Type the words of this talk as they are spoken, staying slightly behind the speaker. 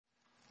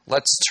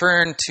Let's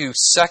turn to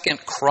 2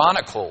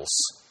 Chronicles.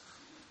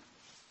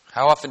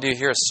 How often do you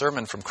hear a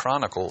sermon from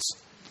Chronicles?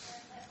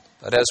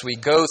 But as we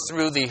go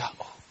through the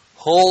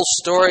whole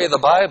story of the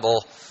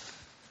Bible,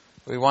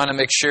 we want to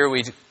make sure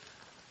we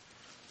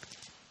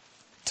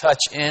touch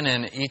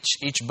in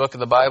each book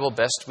of the Bible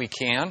best we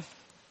can.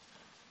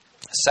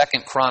 2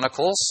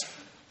 Chronicles.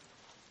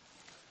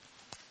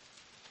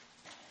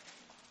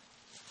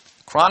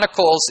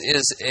 Chronicles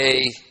is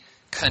a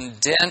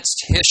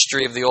condensed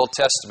history of the Old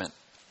Testament.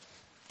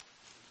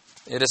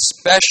 It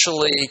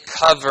especially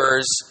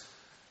covers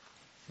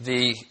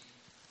the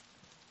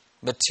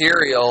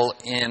material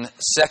in 2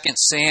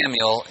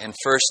 Samuel and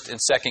 1 and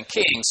 2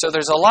 Kings. So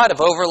there's a lot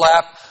of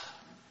overlap.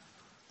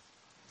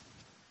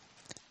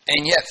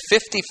 And yet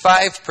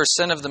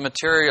 55% of the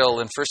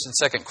material in 1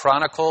 and 2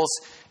 Chronicles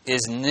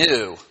is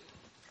new.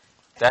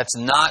 That's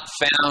not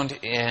found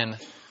in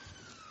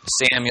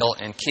Samuel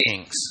and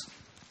Kings.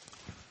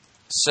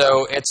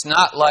 So it's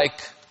not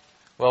like,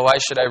 well, why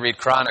should I read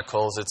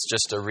Chronicles? It's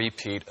just a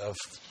repeat of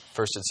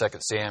 1 and 2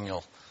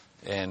 Samuel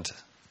and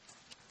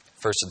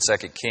 1 and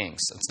 2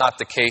 Kings. It's not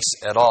the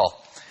case at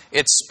all.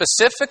 It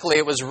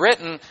was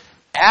written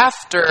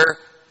after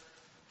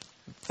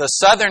the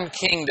southern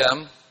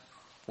kingdom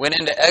went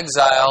into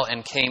exile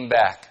and came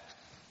back.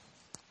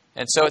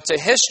 And so it's a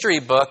history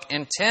book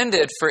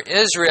intended for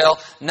Israel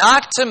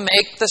not to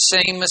make the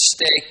same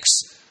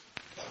mistakes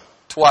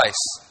twice.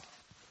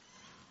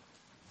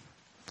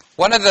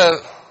 One of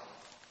the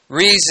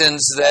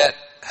reasons that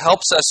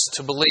helps us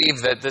to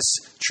believe that this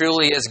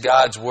truly is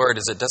God's Word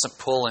is it doesn't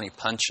pull any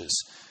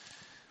punches.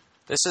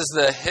 This is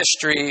the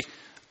history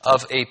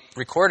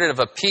recorded of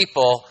a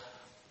people,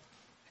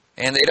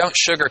 and they don't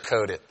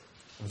sugarcoat it.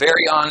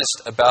 Very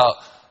honest about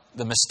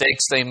the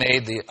mistakes they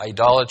made, the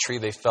idolatry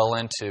they fell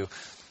into.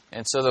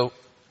 And so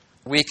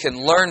we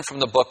can learn from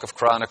the book of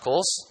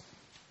Chronicles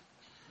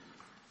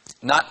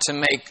not to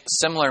make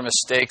similar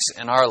mistakes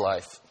in our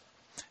life.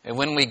 And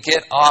when we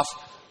get off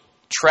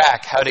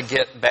track, how to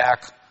get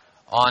back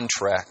on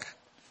track.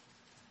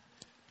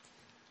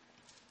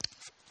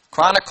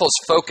 Chronicles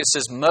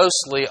focuses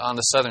mostly on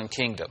the southern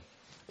kingdom.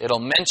 It'll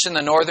mention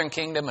the northern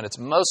kingdom, and it's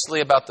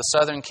mostly about the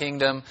southern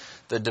kingdom,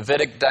 the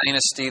Davidic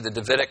dynasty, the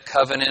Davidic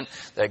covenant,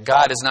 that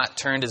God has not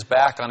turned his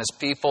back on his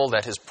people,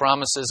 that his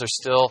promises are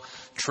still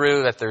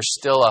true, that there's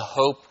still a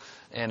hope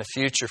and a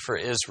future for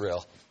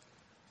Israel.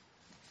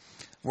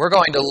 We're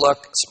going to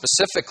look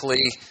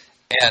specifically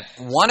at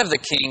one of the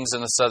kings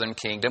in the southern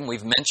kingdom.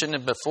 We've mentioned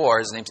him before.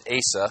 His name's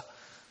Asa.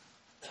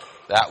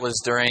 That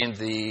was during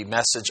the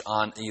message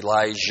on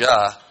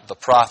Elijah, the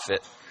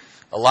prophet.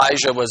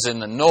 Elijah was in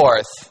the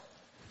north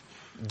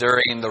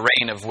during the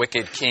reign of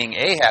wicked King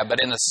Ahab. But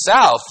in the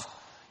south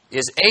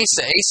is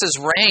Asa. Asa's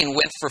reign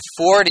went for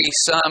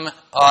 40-some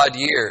odd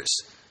years.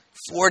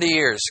 40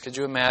 years, could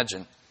you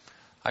imagine?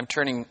 I'm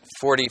turning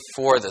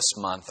 44 this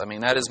month. I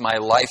mean, that is my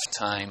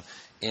lifetime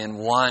in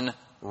one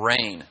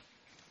reign.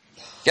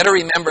 You got to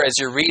remember, as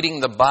you're reading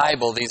the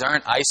Bible, these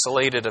aren't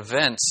isolated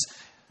events.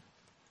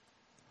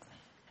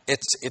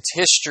 It's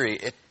history.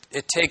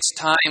 It takes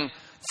time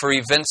for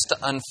events to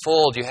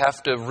unfold. You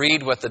have to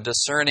read with a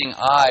discerning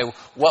eye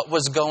what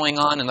was going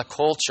on in the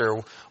culture,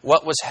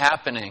 what was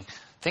happening.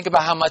 Think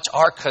about how much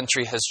our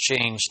country has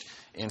changed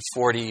in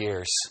 40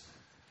 years.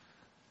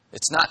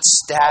 It's not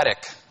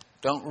static.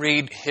 Don't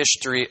read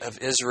history of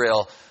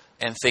Israel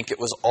and think it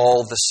was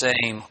all the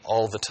same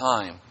all the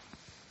time.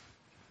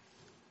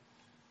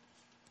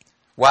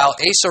 While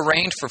Asa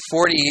reigned for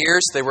 40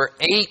 years, there were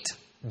 8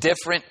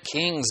 different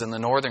kings in the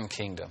northern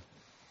kingdom.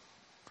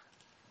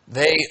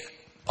 They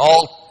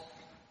all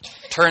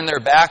turned their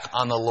back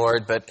on the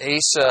Lord, but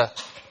Asa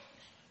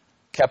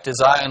kept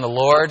his eye on the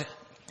Lord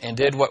and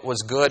did what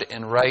was good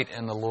and right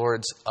in the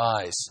Lord's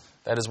eyes.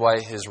 That is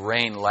why his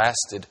reign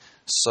lasted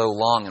so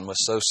long and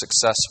was so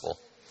successful.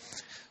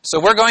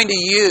 So we're going to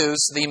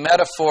use the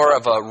metaphor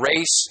of a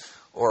race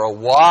or a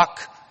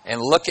walk and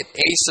look at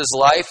Asa's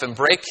life and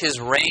break his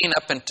reign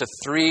up into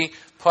 3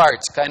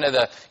 parts. Kind of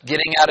the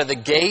getting out of the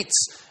gates,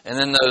 and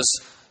then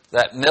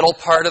that middle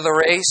part of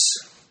the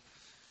race,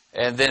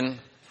 and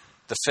then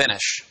the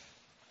finish.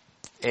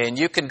 And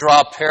you can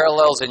draw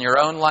parallels in your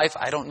own life.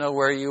 I don't know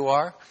where you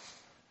are.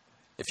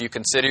 If you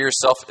consider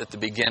yourself at the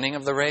beginning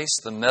of the race,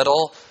 the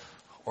middle,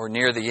 or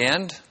near the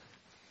end.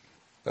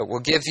 But we'll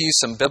give you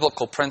some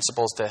biblical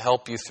principles to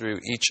help you through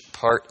each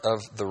part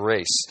of the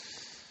race.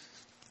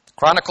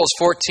 Chronicles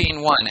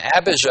 14:1.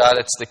 Abijah,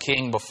 that's the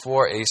king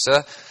before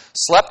Asa,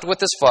 slept with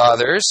his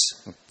fathers,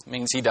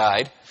 means he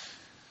died,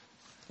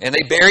 and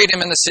they buried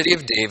him in the city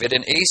of David,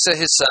 and Asa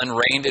his son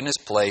reigned in his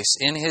place.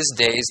 In his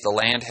days the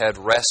land had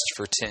rest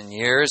for 10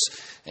 years,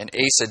 and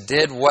Asa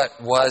did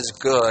what was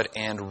good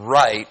and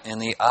right in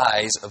the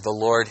eyes of the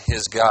Lord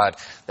his God.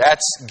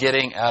 That's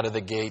getting out of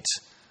the gate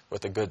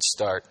with a good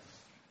start.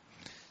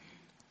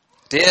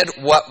 Did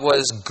what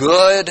was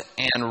good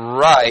and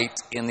right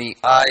in the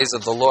eyes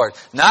of the Lord.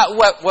 Not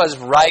what was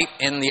right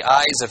in the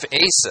eyes of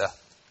Asa.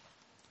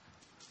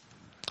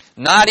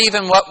 Not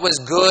even what was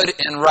good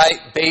and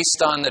right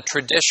based on the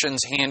traditions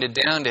handed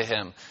down to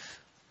him.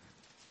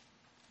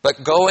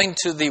 but going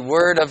to the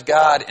Word of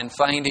God and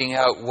finding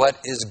out what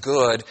is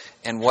good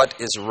and what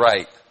is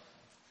right.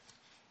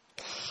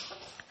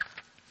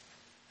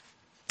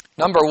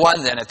 Number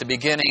one, then, at the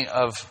beginning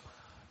of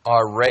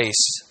our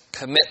race,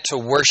 commit to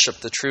worship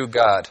the true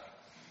God.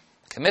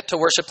 Commit to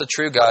worship the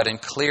true God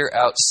and clear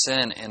out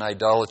sin and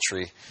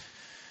idolatry.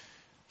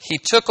 He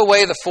took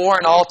away the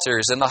foreign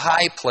altars and the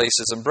high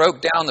places and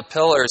broke down the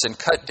pillars and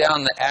cut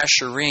down the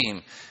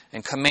Asherim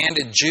and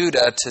commanded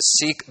Judah to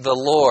seek the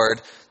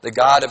Lord, the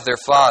God of their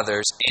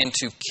fathers, and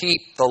to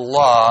keep the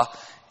law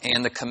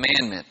and the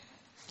commandment.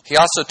 He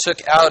also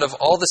took out of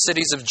all the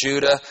cities of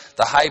Judah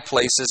the high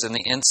places and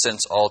the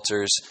incense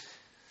altars,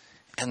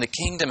 and the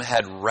kingdom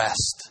had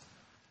rest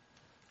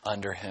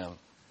under him.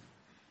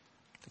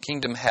 The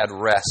kingdom had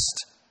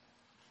rest.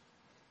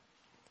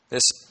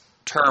 This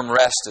term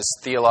rest is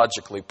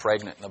theologically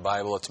pregnant in the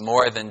Bible. It's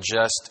more than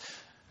just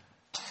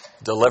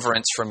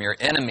deliverance from your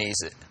enemies.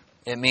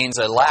 It means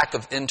a lack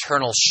of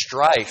internal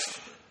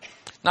strife.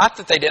 Not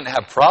that they didn't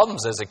have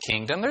problems as a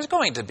kingdom. There's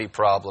going to be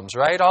problems,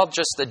 right? All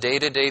just the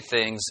day-to-day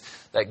things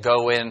that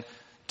go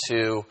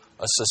into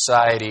a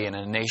society and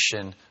a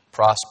nation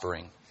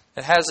prospering.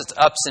 It has its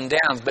ups and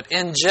downs, but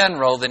in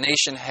general, the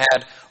nation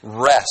had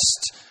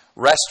rest.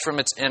 Rest from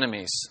its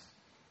enemies.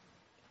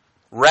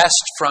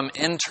 Rest from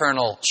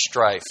internal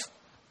strife.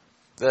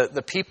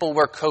 The people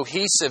were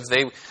cohesive.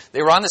 They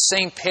were on the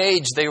same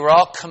page. They were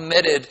all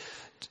committed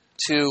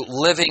to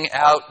living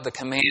out the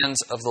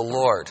commands of the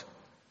Lord.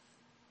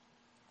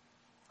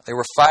 They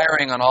were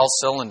firing on all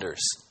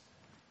cylinders.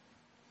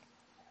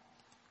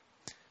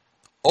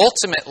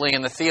 Ultimately,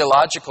 in the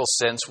theological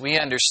sense, we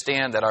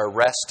understand that our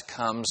rest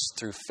comes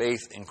through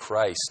faith in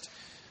Christ.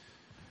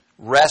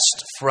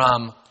 Rest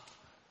from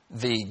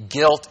the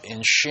guilt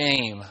and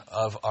shame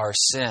of our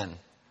sin.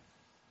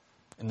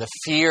 And the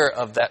fear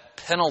of that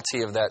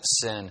penalty of that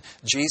sin.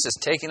 Jesus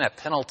taking that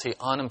penalty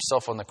on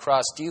himself on the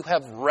cross. Do you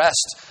have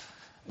rest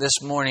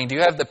this morning? Do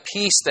you have the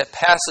peace that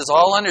passes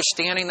all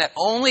understanding that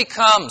only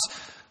comes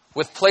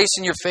with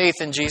placing your faith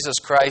in Jesus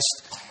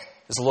Christ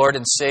as Lord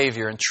and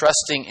Savior and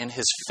trusting in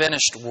His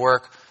finished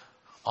work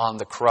on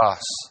the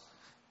cross?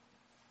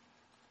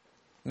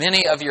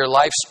 Many of your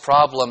life's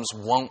problems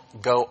won't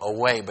go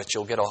away, but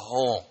you'll get a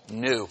whole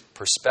new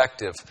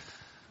perspective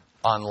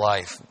on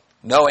life,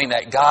 knowing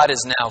that God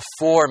is now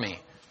for me.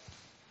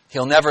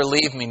 He'll never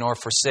leave me nor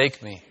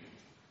forsake me.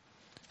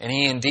 And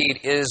He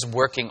indeed is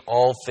working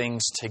all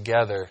things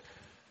together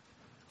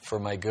for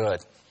my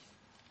good.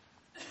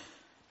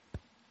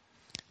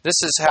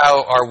 This is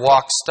how our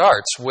walk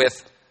starts,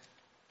 with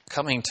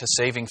coming to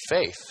saving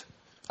faith.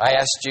 I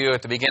asked you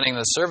at the beginning of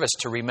the service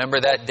to remember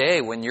that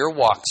day when your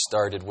walk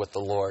started with the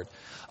Lord.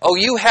 Oh,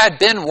 you had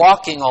been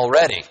walking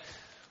already.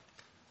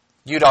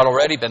 You'd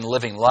already been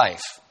living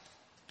life.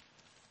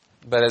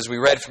 But as we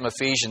read from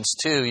Ephesians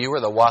 2, you were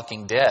the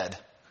walking dead.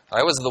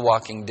 I was the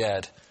walking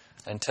dead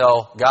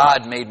until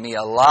God made me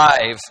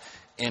alive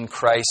in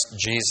Christ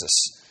Jesus.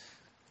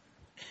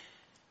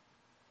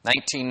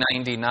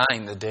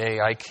 1999, the day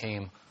I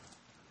came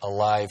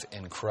alive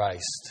in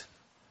Christ.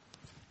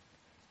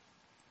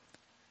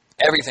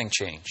 Everything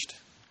changed.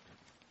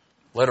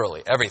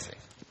 Literally, everything.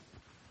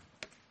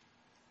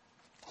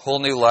 Whole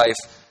new life,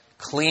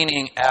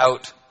 cleaning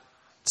out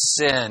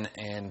sin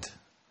and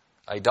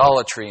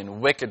idolatry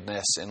and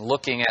wickedness and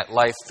looking at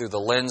life through the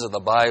lens of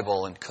the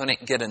Bible, and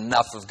couldn't get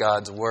enough of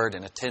God's Word,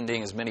 and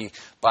attending as many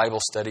Bible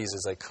studies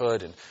as I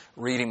could, and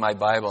reading my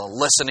Bible and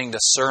listening to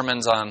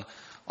sermons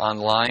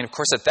online. Of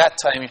course, at that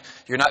time,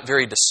 you're not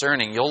very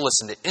discerning. You'll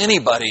listen to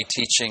anybody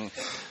teaching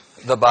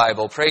the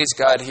Bible. Praise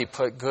God, He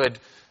put good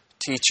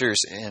teachers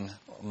in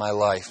my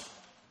life.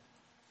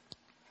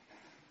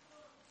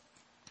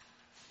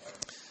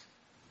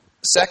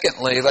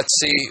 Secondly, let's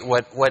see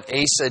what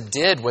Asa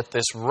did with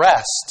this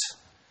rest.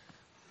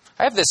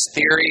 I have this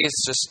theory,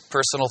 it's just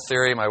personal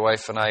theory, my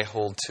wife and I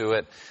hold to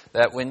it,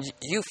 that when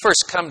you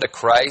first come to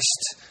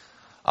Christ,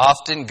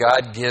 often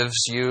God gives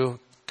you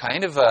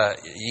kind of an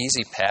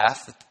easy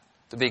path at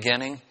the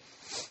beginning.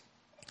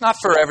 Not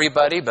for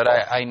everybody, but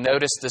I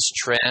noticed this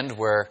trend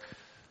where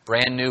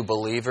brand new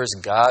believers,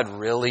 God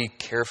really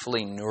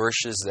carefully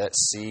nourishes that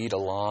seed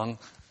along.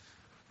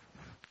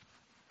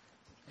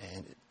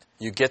 And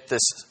you get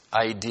this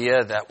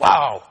idea that,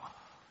 wow,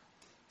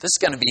 this is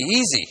going to be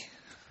easy.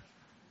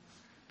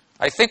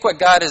 I think what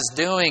God is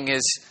doing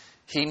is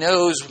He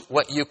knows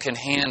what you can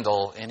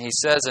handle, and He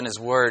says in His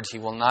Word He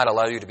will not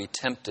allow you to be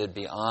tempted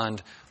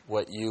beyond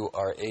what you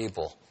are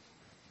able.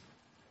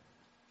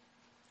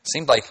 It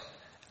seemed like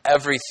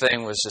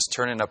everything was just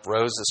turning up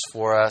roses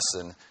for us,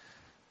 and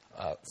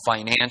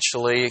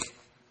financially,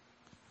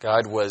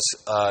 God was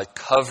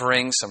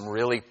covering some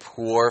really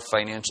poor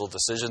financial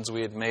decisions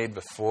we had made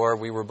before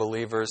we were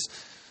believers.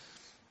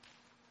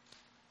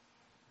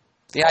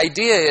 The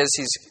idea is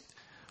He's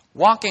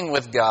walking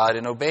with God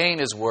and obeying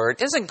His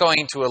Word isn't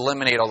going to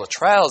eliminate all the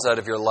trials out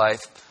of your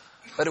life,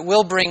 but it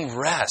will bring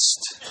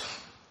rest.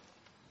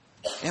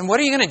 And what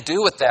are you going to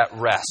do with that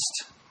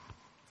rest?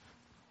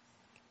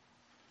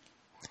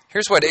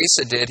 Here's what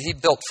Asa did. He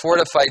built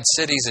fortified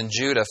cities in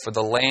Judah, for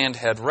the land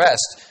had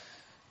rest.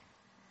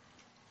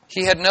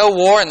 He had no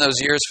war in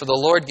those years, for the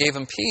Lord gave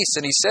him peace.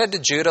 And he said to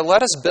Judah,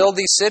 let us build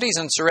these cities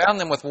and surround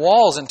them with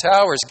walls and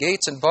towers,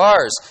 gates and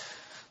bars.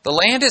 The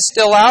land is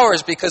still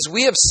ours because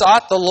we have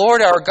sought the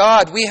Lord our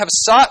God. We have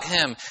sought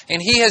Him, and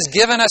He has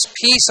given us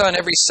peace on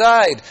every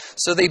side.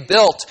 So they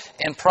built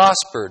and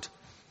prospered.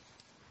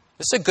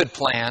 This is a good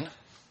plan.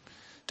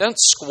 Don't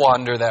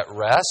squander that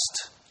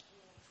rest.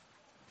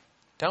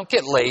 Don't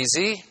get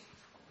lazy.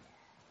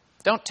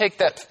 Don't take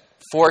that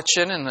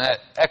fortune and that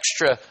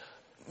extra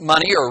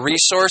money or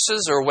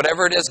resources or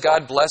whatever it is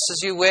God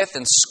blesses you with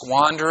and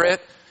squander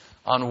it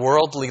on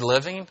worldly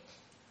living.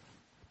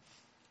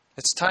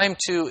 It's time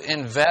to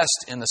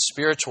invest in the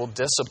spiritual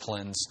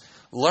disciplines.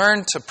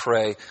 Learn to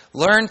pray.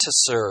 Learn to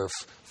serve.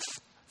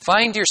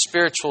 Find your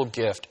spiritual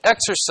gift.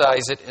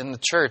 Exercise it in the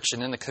church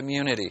and in the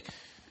community.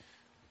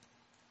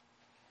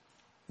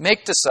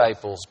 Make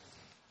disciples.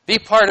 Be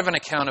part of an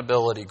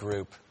accountability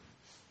group.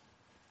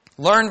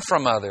 Learn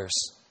from others.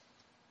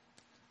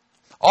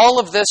 All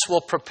of this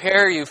will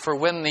prepare you for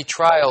when the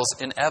trials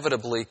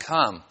inevitably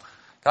come.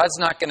 God's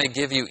not going to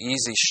give you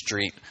easy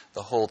street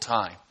the whole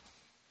time.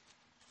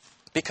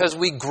 Because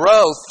we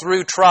grow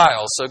through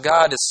trials, so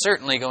God is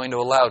certainly going to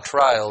allow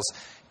trials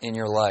in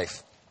your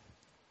life.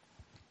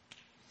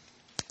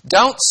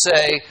 Don't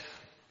say,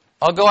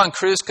 I'll go on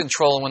cruise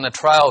control, and when the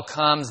trial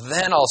comes,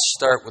 then I'll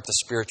start with the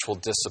spiritual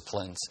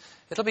disciplines.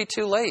 It'll be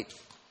too late.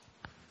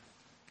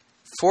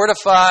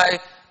 Fortify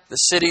the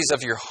cities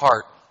of your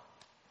heart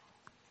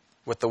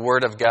with the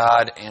Word of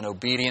God and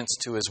obedience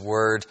to His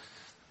Word.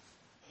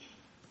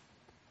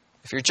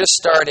 If you're just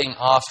starting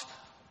off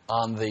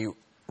on the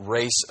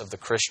race of the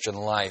Christian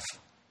life,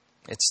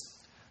 it's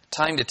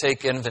time to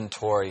take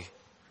inventory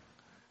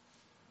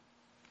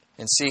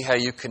and see how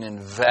you can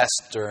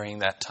invest during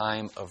that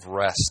time of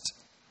rest.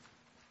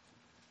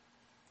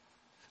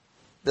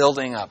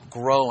 Building up,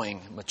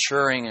 growing,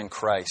 maturing in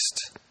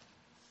Christ.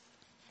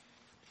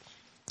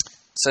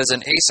 It says,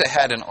 and Asa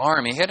had an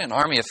army. He had an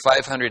army of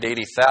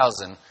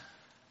 580,000,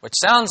 which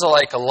sounds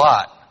like a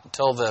lot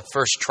until the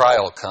first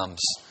trial comes.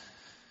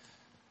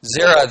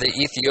 Zerah the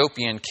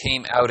Ethiopian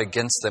came out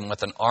against them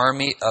with an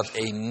army of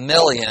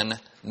 1,000,000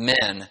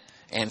 men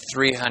and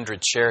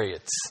 300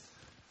 chariots.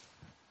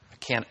 I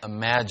can't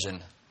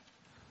imagine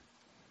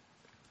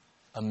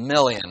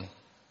 1,000,000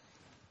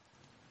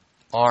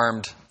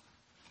 armed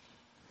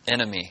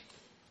enemy.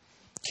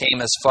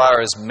 Came as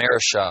far as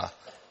Marishah.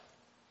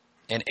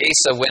 And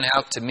Asa went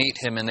out to meet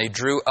him, and they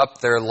drew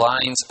up their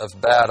lines of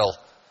battle.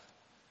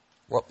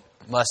 What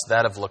must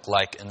that have looked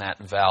like in that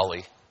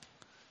valley?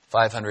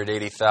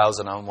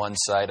 580,000 on one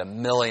side,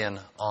 1,000,000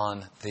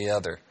 on the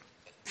other.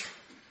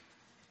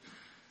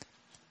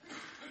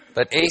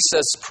 But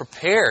Asa's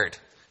prepared.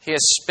 He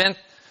has spent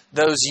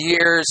those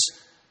years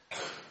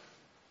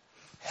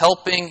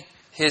helping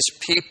his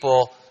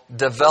people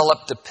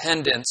develop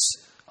dependence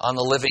on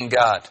the living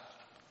God,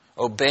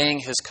 obeying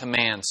His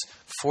commands,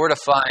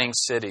 fortifying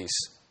cities.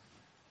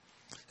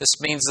 This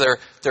means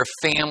their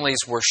families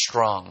were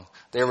strong.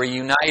 They were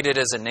united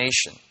as a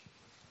nation.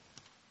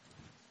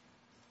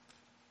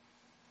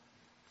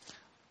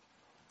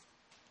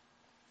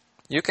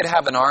 You could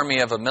have an army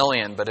of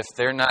 1,000,000, but if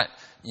they're not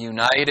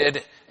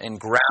united and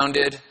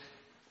grounded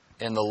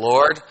in the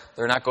Lord,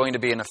 they're not going to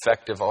be an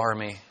effective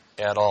army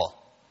at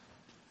all.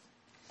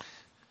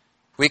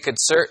 We could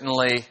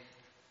certainly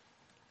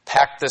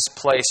pack this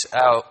place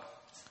out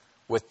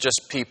with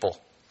just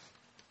people.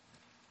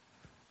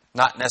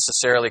 Not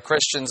necessarily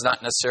Christians,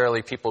 not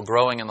necessarily people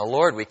growing in the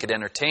Lord. We could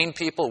entertain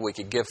people. We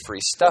could give free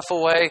stuff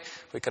away.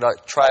 We could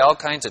try all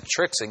kinds of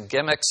tricks and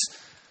gimmicks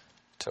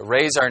to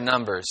raise our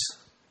numbers.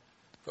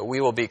 But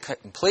we will be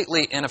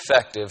completely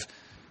ineffective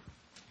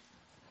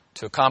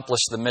to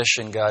accomplish the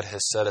mission God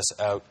has set us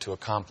out to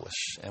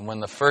accomplish. And when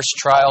the first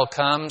trial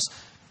comes,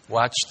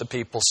 watch the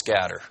people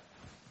scatter.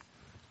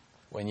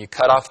 When you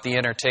cut off the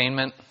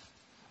entertainment,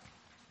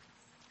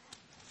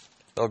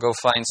 they'll go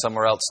find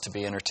somewhere else to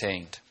be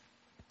entertained.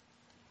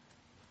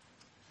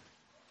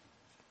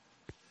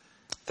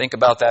 Think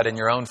about that in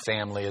your own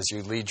family as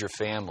you lead your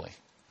family.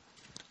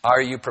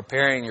 Are you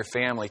preparing your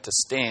family to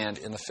stand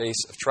in the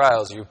face of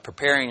trials? Are you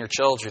preparing your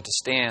children to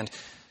stand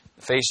in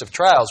the face of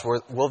trials?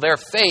 Will their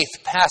faith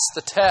pass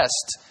the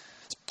test?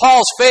 Is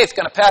Paul's faith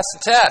going to pass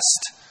the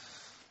test?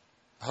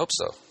 I hope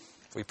so.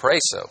 We pray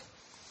so.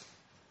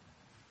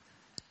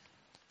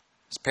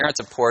 His parents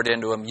have poured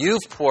into him.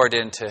 You've poured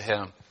into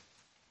him.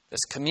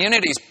 This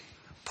community's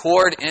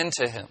poured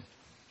into him.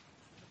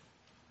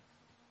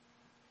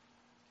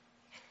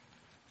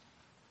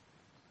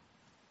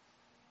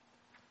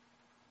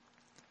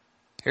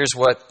 Here's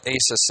what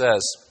Asa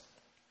says.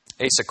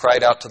 Asa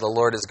cried out to the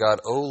Lord his God,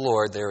 O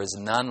Lord, there is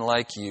none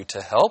like you to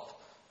help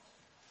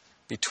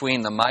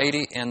between the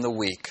mighty and the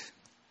weak.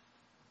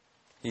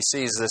 He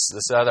sees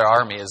this other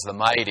army as the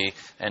mighty,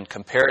 and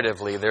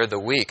comparatively they're the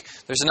weak.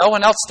 There's no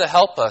one else to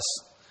help us.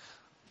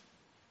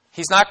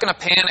 He's not going to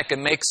panic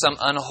and make some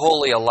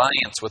unholy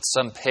alliance with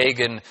some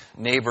pagan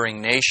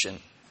neighboring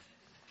nation.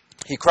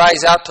 He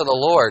cries out to the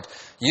Lord,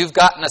 "You've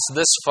gotten us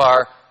this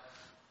far.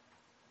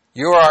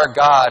 You are our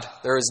God.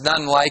 There is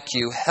none like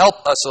you.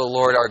 Help us, O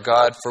Lord our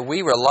God, for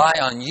we rely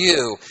on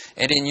you,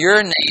 and in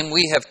your name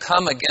we have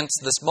come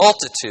against this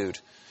multitude.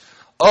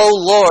 O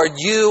Lord,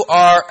 you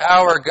are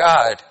our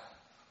God.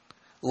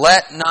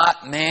 Let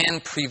not man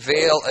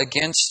prevail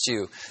against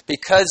you."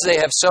 Because they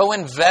have so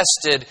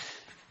invested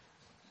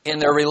in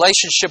their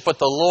relationship with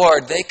the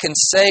Lord, they can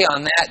say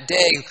on that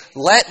day,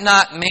 "Let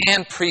not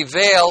man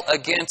prevail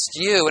against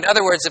you." In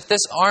other words, if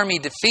this army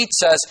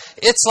defeats us,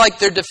 it's like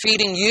they're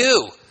defeating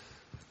you.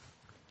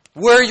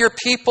 We're your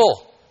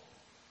people.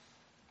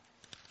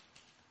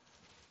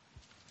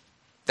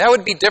 That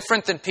would be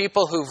different than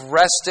people who've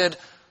rested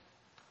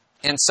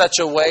in such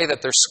a way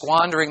that they're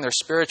squandering their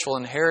spiritual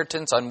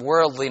inheritance on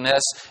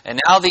worldliness, and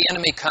now the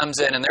enemy comes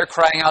in and they're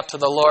crying out to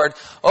the Lord,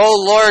 "Oh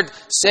Lord,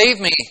 save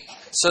me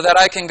so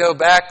that I can go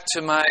back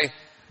to my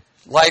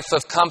life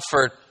of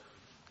comfort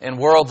in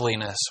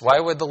worldliness." Why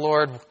would the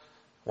Lord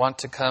want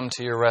to come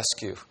to your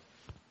rescue?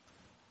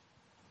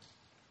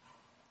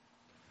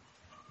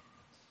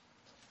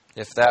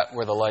 If that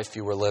were the life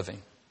you were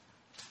living.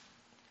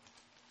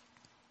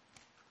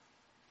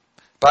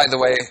 By the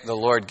way, the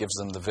Lord gives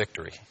them the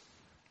victory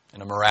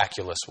in a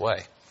miraculous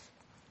way.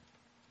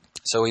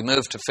 So we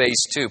move to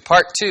phase 2.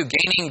 Part 2,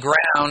 gaining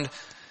ground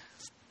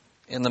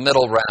in the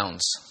middle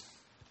rounds.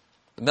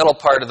 The middle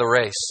part of the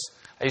race.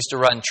 I used to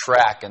run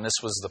track, and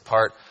this was the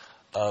part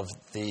of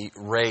the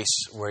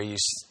race where you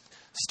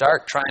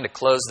start trying to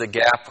close the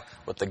gap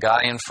with the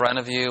guy in front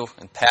of you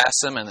and pass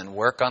him, and then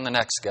work on the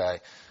next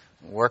guy.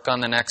 Work on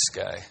the next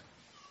guy.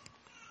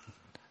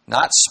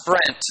 Not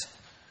sprint,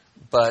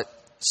 but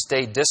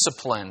stay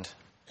disciplined.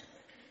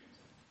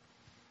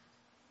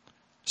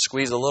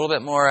 Squeeze a little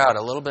bit more out,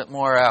 a little bit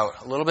more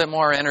out, a little bit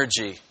more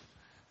energy.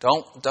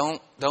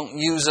 Don't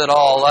use it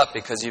all up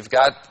because you've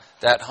got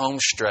that home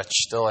stretch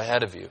still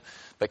ahead of you.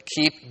 But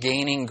keep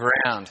gaining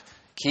ground.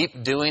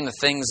 Keep doing the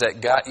things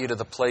that got you to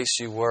the place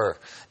you were.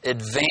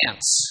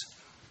 Advance.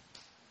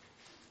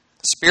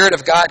 The Spirit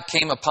of God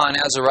came upon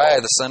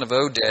Azariah, the son of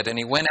Oded, and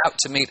he went out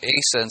to meet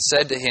Asa and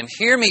said to him,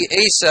 "Hear me,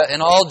 Asa,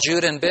 and all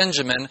Judah and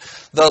Benjamin.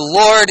 The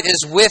Lord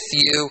is with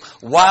you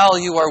while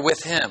you are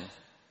with him.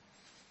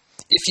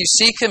 If you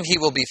seek him, he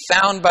will be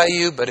found by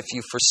you, but if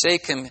you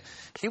forsake him,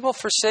 he will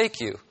forsake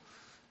you."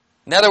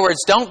 In other words,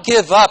 don't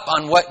give up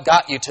on what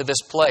got you to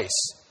this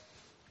place.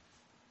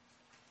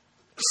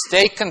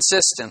 Stay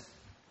consistent.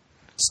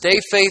 Stay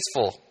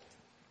faithful.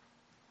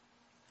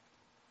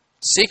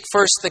 Seek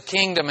first the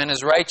kingdom and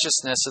his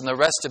righteousness, and the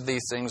rest of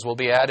these things will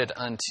be added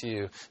unto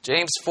you.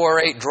 James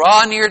 4:8,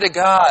 draw near to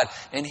God,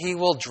 and he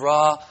will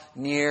draw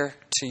near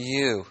to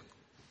you.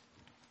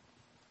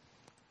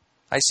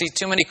 I see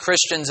too many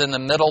Christians in the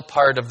middle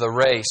part of the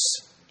race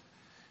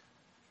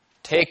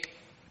take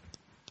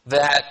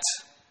that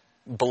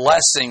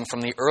blessing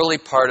from the early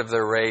part of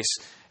their race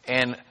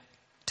and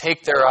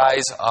take their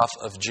eyes off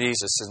of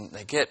Jesus, and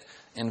they get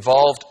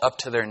involved up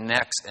to their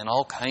necks in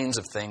all kinds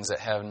of things that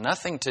have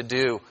nothing to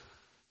do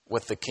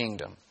with the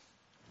kingdom.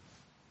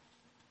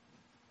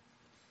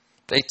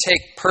 They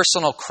take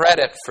personal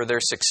credit for their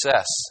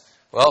success.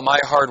 Well, my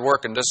hard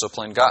work and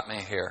discipline got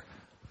me here.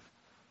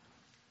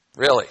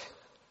 Really?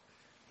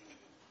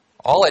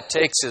 All it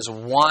takes is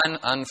one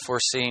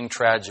unforeseen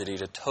tragedy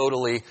to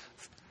totally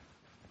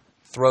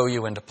throw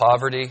you into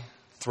poverty,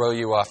 throw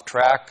you off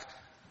track.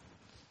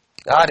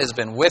 God has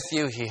been with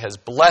you. He has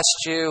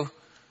blessed you.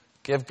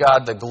 Give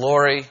God the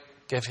glory.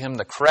 Give him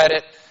the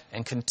credit.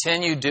 And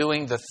continue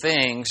doing the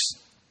things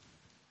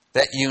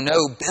that you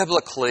know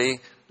biblically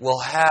will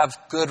have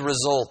good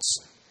results.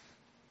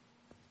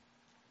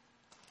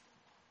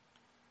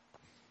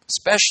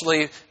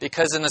 Especially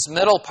because in this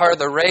middle part of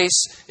the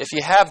race, if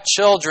you have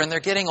children, they're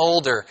getting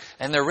older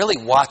and they're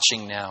really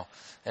watching now.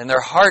 And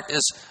their heart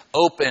is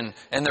open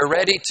and they're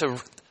ready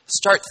to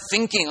start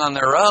thinking on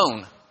their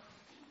own.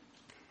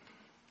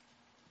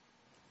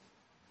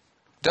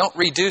 Don't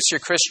reduce your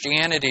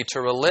Christianity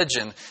to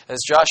religion. As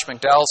Josh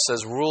McDowell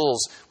says,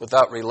 rules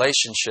without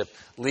relationship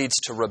leads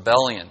to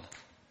rebellion.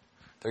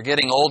 They're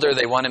getting older.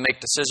 They want to make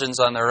decisions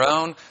on their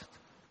own.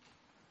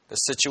 The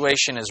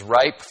situation is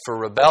ripe for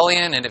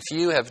rebellion. And if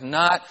you have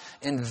not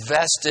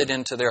invested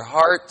into their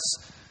hearts,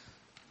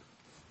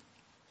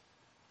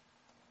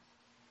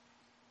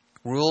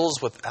 rules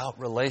without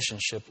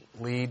relationship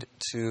lead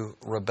to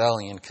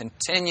rebellion.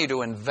 Continue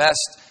to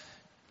invest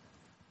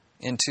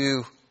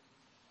into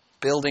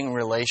building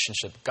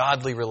relationship,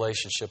 godly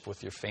relationship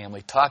with your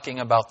family,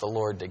 talking about the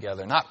Lord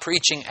together, not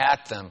preaching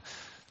at them,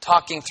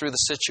 talking through the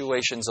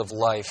situations of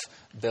life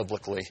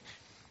biblically.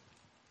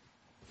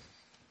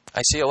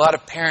 I see a lot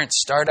of parents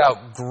start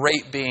out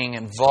great being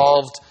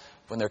involved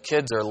when their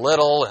kids are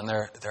little and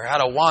they're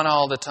out of one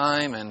all the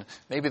time, and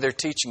maybe they're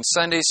teaching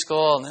Sunday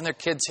school, and then their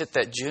kids hit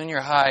that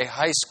junior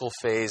high school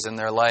phase, and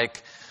they're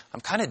like,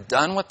 I'm kind of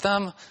done with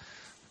them.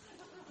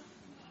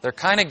 They're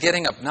kind of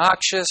getting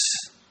obnoxious.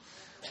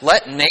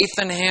 Let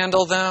Nathan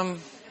handle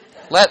them.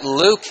 Let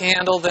Luke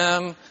handle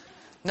them.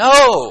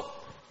 No!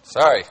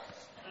 Sorry.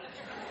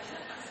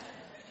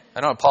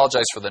 I don't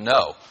apologize for the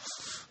no.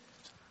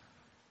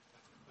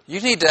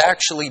 You need to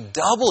actually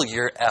double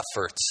your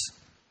efforts.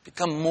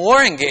 Become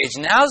more engaged.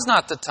 Now's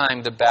not the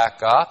time to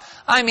back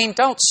off. I mean,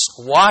 don't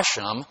squash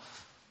them.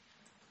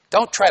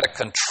 Don't try to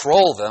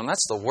control them.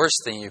 That's the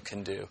worst thing you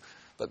can do.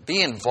 But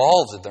be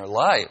involved in their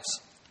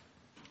lives.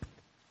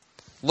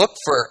 Look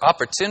for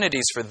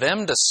opportunities for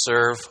them to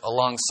serve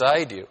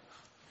alongside you.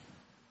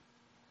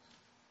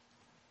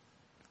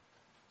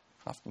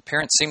 Often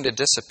parents seem to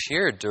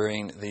disappear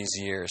during these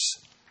years.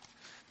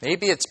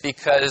 Maybe it's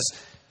because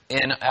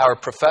in our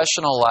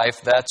professional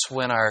life, that's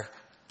when our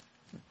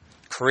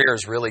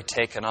career's really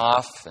taken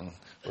off and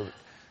we've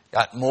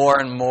got more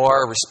and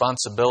more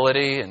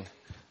responsibility, and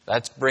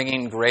that's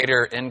bringing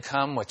greater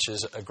income, which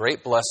is a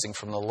great blessing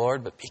from the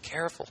Lord. But be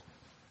careful.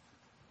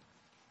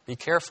 Be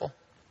careful.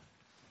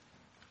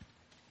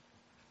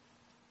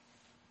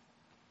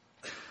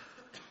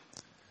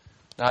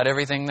 Not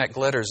everything that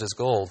glitters is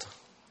gold.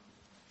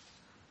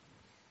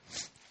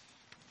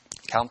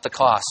 Count the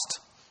cost.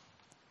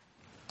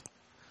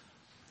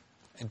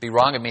 It'd be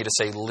wrong of me to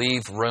say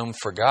leave room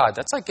for God.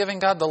 That's like giving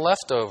God the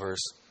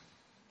leftovers.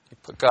 You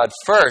put God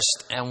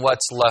first, and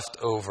what's left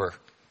over?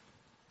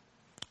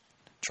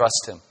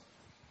 Trust Him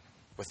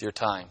with your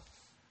time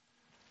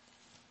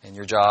and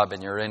your job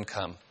and your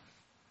income.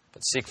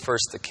 But seek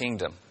first the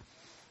kingdom.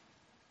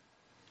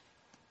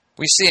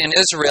 We see in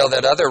Israel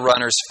that other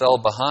runners fell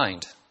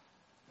behind.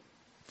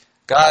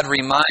 God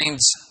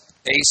reminds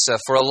Asa,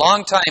 for a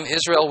long time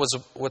Israel was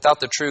without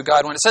the true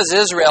God. When it says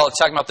Israel, it's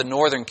talking about the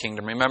northern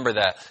kingdom. Remember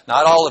that.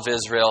 Not all of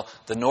Israel.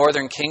 The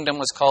northern kingdom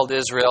was called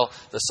Israel.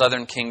 The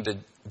southern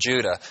kingdom,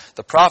 Judah.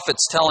 The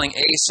prophet's telling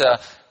Asa,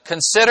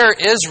 consider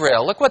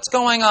Israel. Look what's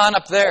going on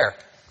up there.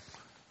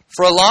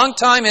 For a long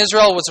time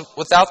Israel was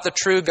without the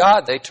true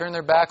God. They turned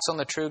their backs on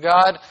the true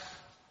God.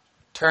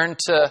 Turned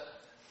to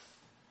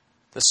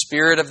the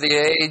spirit of the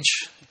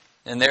age.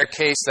 In their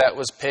case, that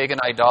was pagan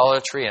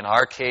idolatry. In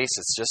our case,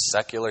 it's just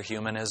secular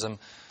humanism.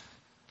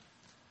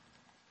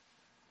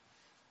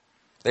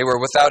 They were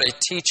without a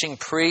teaching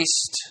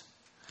priest.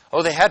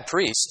 Oh, they had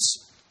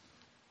priests.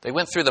 They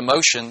went through the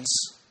motions.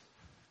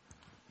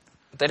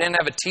 But they didn't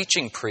have a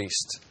teaching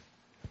priest.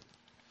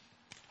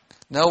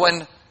 No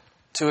one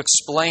to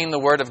explain the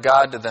Word of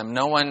God to them.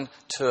 No one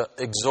to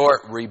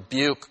exhort,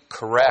 rebuke,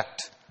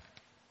 correct.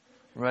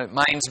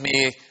 Reminds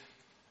me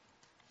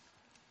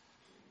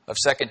of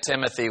 2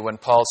 Timothy when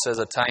Paul says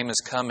a time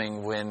is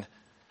coming when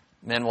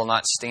men will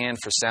not stand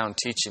for sound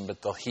teaching,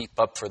 but they'll heap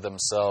up for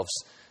themselves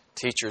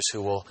teachers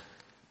who will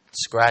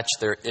scratch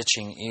their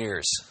itching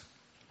ears.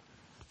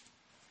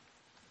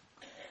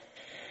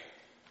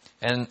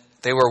 And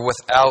they were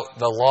without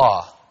the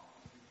law.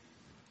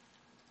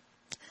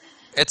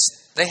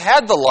 They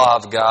had the law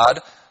of God,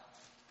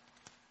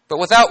 but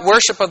without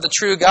worship of the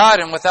true God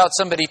and without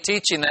somebody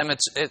teaching them,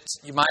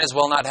 you might as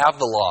well not have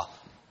the law.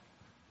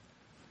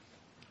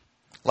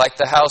 Like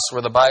the house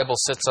where the Bible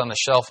sits on the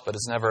shelf but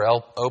is never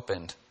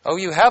opened. Oh,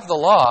 you have the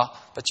law,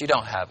 but you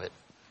don't have it.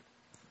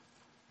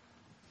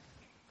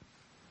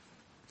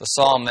 The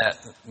psalm that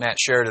Matt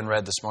Sheridan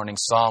read this morning,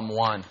 Psalm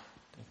 1.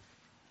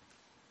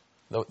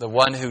 The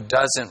one who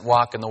doesn't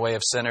walk in the way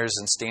of sinners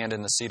and stand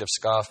in the seat of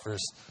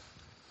scoffers,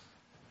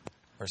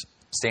 or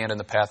stand in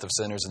the path of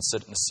sinners and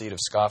sit in the seat of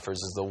scoffers,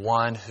 is the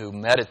one who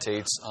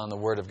meditates on the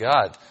Word of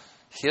God.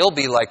 He'll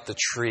be like the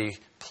tree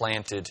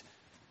planted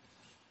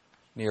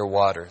near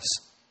waters.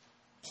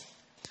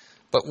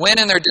 But when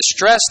in their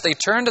distress they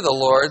turned to the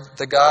Lord,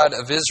 the God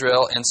of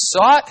Israel, and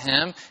sought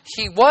Him,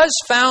 He was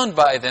found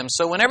by them.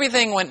 So when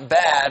everything went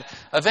bad,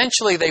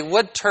 eventually they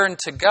would turn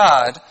to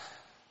God.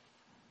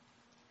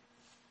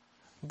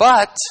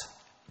 But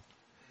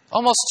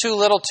almost too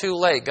little, too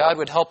late. God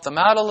would help them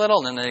out a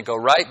little, and then they'd go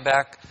right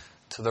back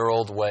to their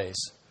old ways.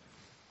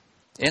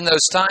 In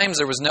those times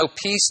there was no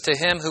peace to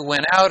him who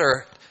went out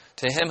or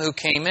to him who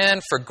came in,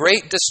 for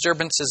great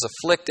disturbances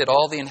afflicted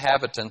all the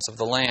inhabitants of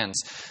the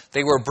lands.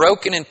 They were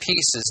broken in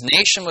pieces.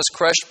 Nation was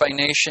crushed by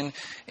nation,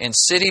 and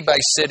city by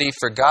city,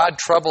 for God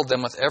troubled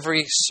them with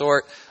every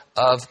sort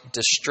of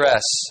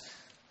distress.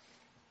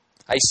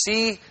 I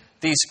see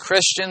these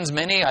Christians,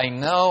 many I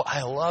know,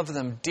 I love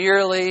them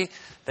dearly.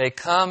 They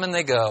come and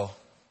they go.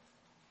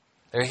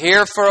 They're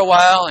here for a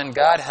while, and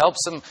God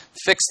helps them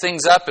fix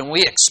things up, and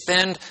we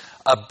expend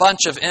a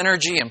bunch of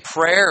energy and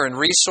prayer and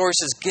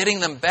resources getting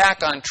them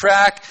back on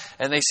track,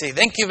 and they say,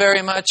 thank you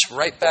very much,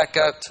 right back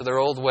out to their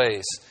old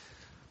ways.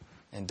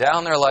 And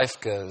down their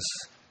life goes.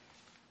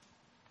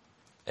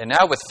 And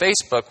now with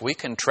Facebook, we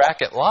can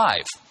track it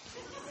live.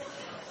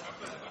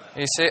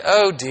 You say,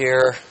 oh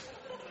dear.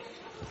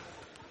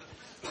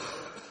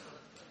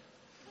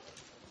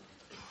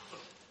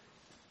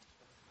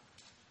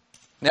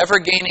 Never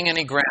gaining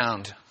any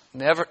ground,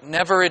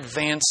 never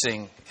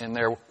advancing in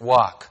their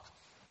walk.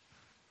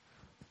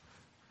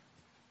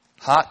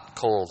 Hot,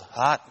 cold,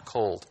 hot,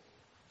 cold.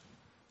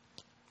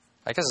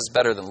 I guess it's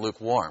better than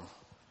lukewarm.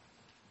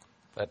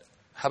 But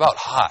how about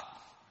hot?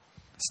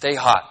 Stay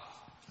hot.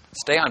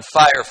 Stay on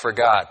fire for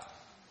God.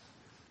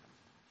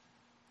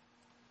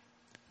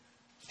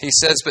 He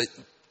says, but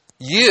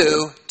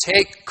You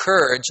take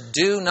courage.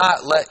 Do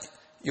not let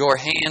your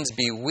hands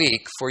be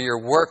weak, for your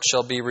work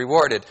shall be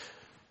rewarded.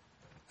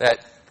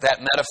 That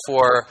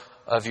metaphor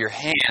of your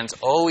hands,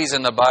 always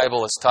in the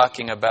Bible, is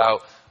talking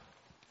about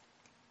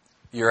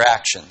your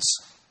actions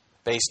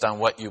based on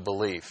what you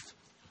believe.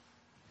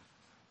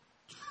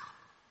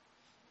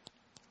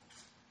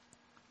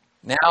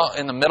 Now,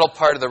 in the middle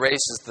part of the race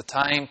is the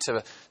time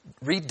to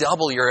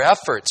redouble your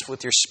efforts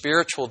with your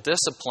spiritual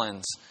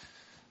disciplines.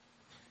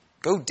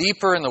 Go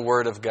deeper in the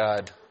Word of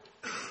God.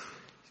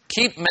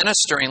 Keep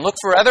ministering. Look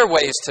for other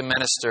ways to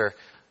minister.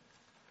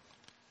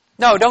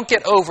 No, don't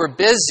get over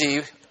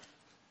busy.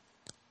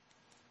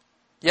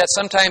 Yet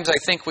sometimes I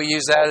think we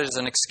use that as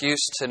an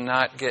excuse to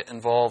not get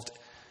involved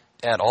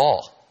at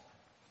all.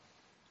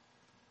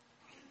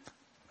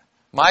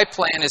 My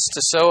plan is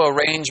to so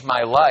arrange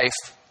my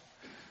life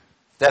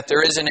that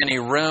there isn't any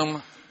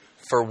room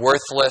for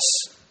worthless,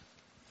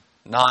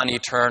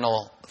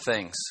 non-eternal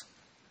things.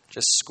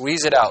 Just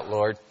squeeze it out,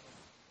 Lord.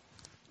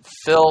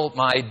 Fill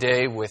my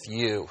day with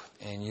you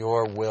and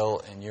your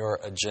will and your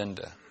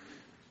agenda.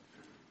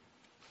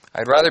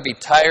 I'd rather be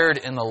tired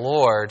in the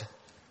Lord,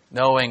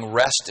 knowing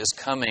rest is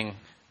coming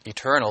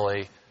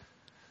eternally,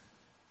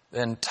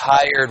 than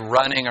tired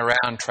running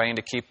around trying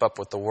to keep up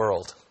with the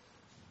world.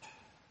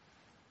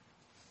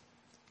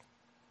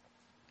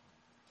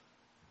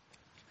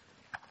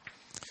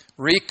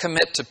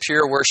 Recommit to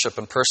pure worship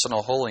and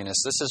personal holiness.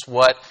 This is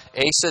what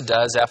Asa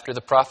does after the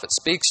prophet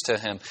speaks to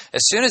him.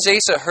 As soon as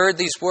Asa heard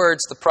these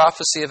words, the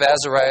prophecy of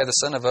Azariah the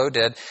son of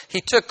Oded,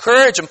 he took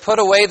courage and put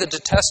away the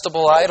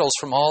detestable idols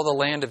from all the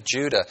land of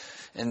Judah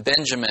and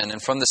Benjamin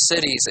and from the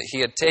cities that he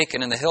had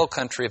taken in the hill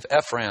country of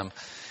Ephraim.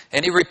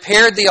 And he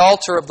repaired the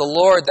altar of the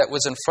Lord that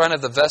was in front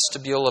of the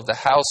vestibule of the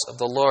house of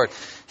the Lord.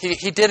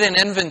 He did an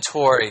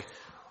inventory.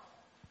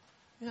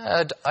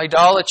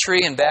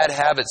 Idolatry and bad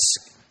habits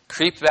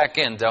creep back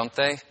in, don't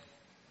they?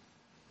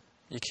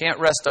 You can't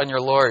rest on your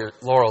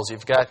laurels. You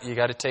got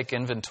to take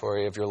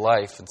inventory of your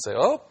life and say,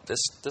 "Oh, this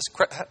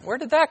where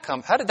did that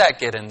come? How did that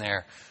get in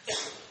there?"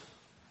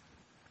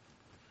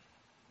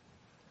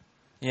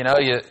 You know,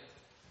 you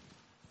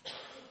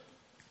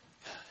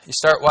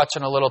start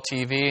watching a little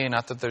TV.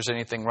 Not that there's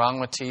anything wrong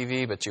with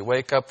TV, but you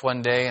wake up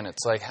one day and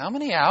it's like, how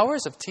many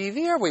hours of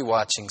TV are we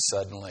watching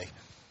suddenly?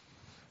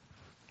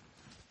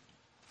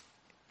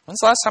 When's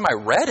the last time I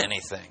read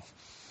anything?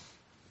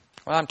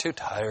 Well, I'm too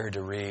tired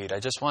to read.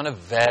 I just want to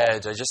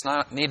veg. I just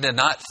need to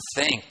not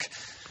think.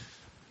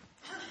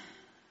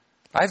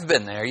 I've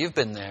been there. You've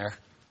been there.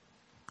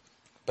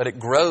 But it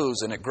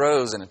grows and it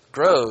grows and it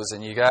grows,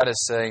 and you got to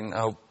say,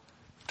 no,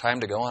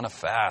 time to go on a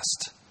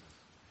fast.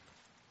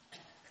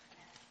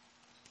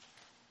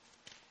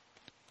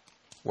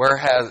 Where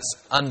has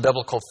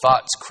unbiblical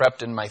thoughts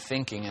crept in my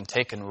thinking and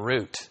taken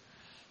root?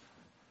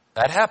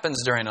 That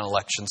happens during an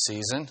election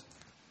season.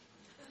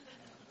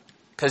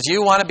 Because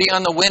you want to be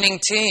on the winning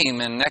team,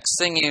 and next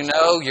thing you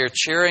know, you're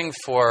cheering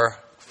for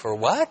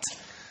what?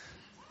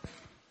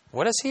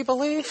 What does he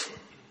believe? Is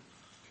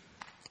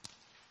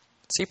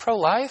he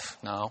pro-life?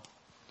 No.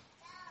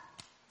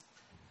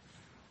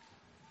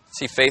 Is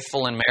he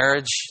faithful in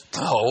marriage?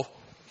 No.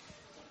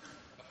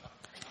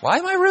 Why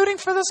am I rooting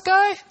for this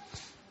guy?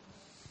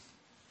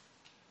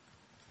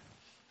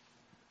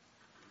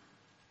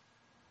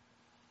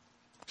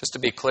 Just to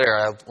be clear,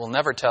 I will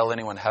never tell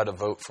anyone how to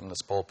vote from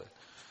this pulpit.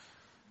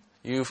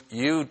 You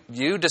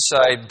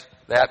decide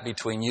that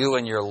between you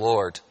and your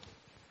Lord.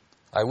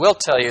 I will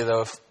tell you,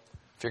 though, if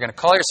you're going to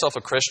call yourself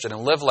a Christian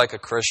and live like a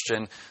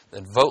Christian,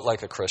 then vote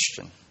like a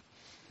Christian.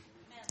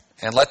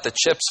 And let the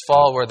chips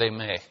fall where they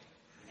may.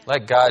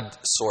 Let God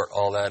sort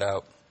all that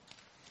out.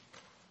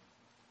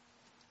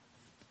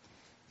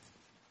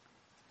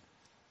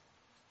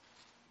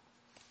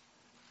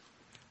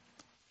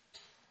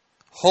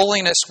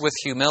 Holiness with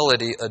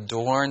humility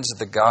adorns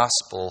the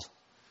gospel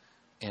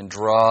and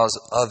draws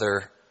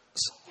others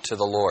to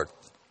the Lord.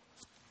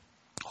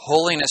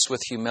 Holiness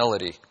with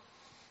humility.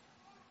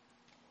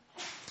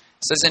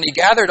 It says, and he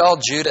gathered all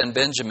Judah and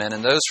Benjamin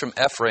and those from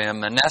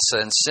Ephraim, Manasseh,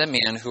 and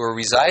Simeon who were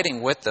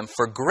residing with them,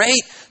 for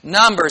great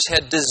numbers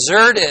had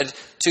deserted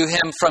to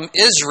him from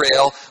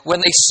Israel when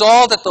they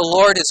saw that the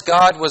Lord his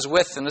God was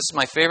with them. This is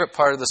my favorite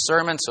part of the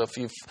sermon, so if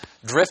you've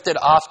drifted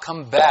off,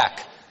 come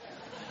back.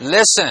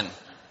 Listen,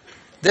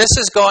 this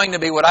is going to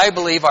be what I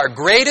believe our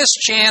greatest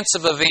chance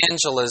of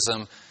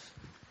evangelism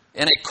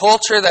in a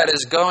culture that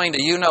is going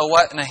to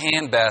you-know-what in a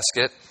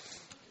handbasket.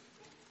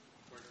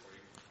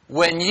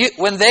 When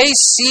they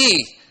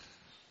see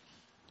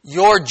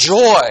your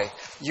joy,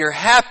 your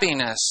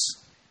happiness,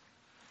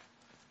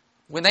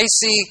 when they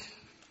see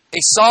a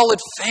solid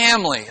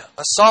family,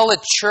 a solid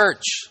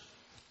church,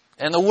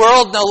 and the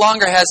world no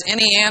longer has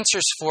any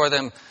answers for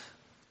them,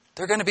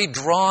 they're going to be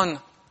drawn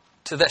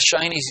to that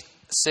shiny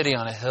city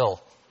on a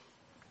hill.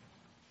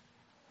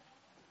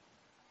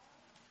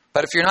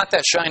 But if you're not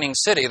that shining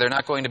city, they're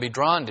not going to be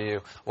drawn to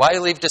you. Why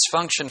leave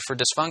dysfunction for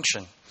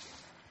dysfunction?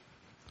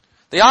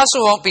 They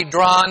also won't be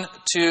drawn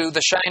to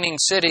the shining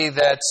city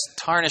that's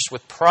tarnished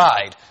with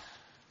pride.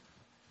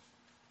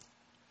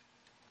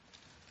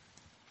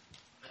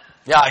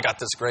 Yeah, I got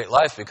this great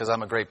life because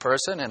I'm a great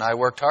person and I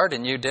worked hard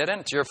and you didn't.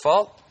 It's your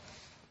fault.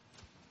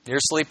 You're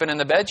sleeping in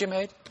the bed you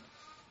made.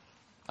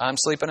 I'm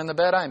sleeping in the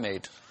bed I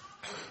made.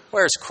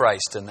 Where's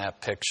Christ in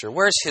that picture?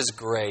 Where's His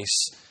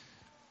grace?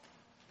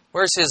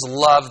 Where's His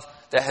love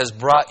that has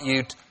brought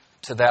you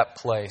to that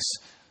place?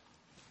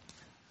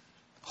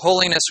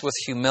 Holiness with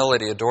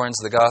humility adorns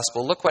the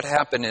gospel. Look what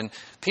happened in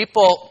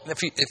people.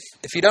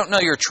 If you don't know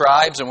your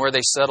tribes and where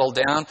they settled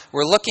down,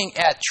 we're looking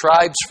at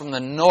tribes from the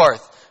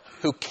north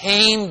who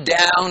came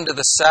down to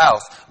the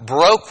south,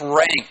 broke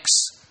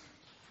ranks,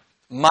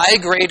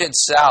 migrated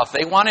south.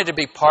 They wanted to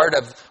be part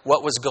of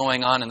what was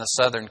going on in the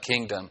southern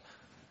kingdom.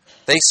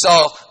 They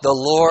saw the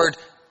Lord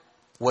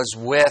was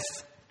with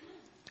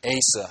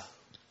Asa.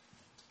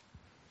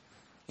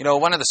 You know,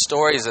 one of the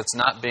stories that's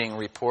not being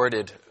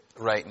reported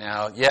right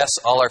now, yes,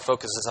 all our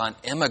focus is on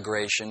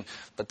immigration,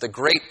 but the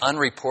great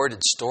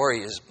unreported story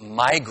is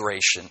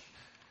migration.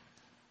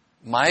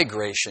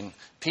 Migration.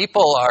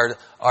 People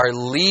are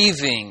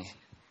leaving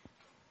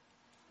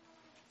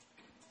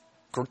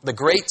the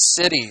great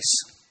cities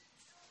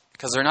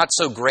because they're not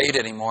so great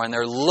anymore, and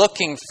they're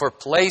looking for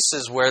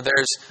places where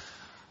there's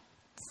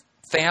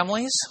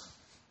families,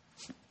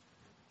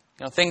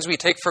 things we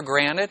take for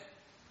granted,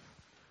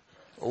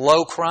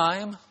 low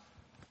crime,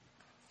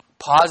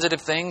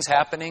 positive things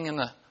happening in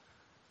the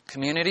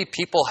community,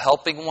 people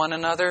helping one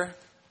another,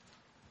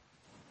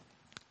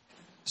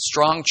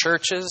 strong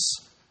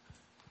churches.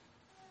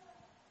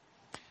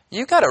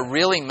 You've got to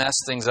really mess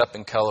things up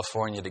in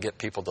California to get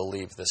people to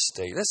leave this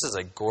state. This is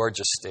a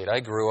gorgeous state.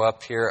 I grew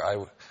up here.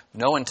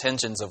 No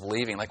intentions of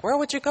leaving. Like, where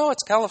would you go?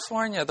 It's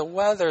California. The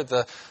weather,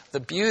 the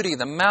beauty,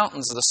 the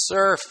mountains, the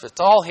surf. It's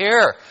all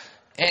here.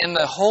 And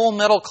the whole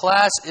middle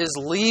class is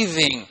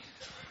leaving.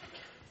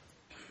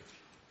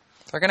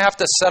 They're going to have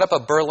to set up a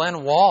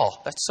Berlin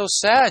Wall. That's so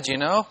sad,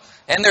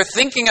 And they're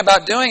thinking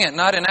about doing it,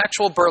 not an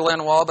actual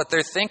Berlin Wall, but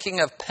they're thinking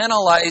of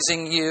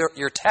penalizing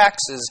your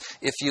taxes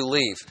if you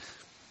leave.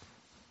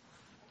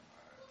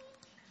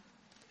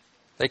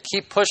 They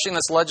keep pushing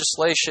this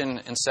legislation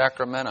in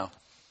Sacramento.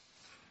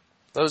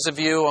 Those of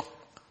you,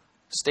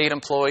 state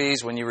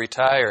employees, when you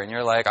retire and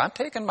you're like, I'm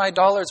taking my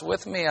dollars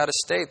with me out of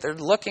state. They're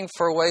looking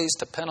for ways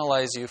to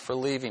penalize you for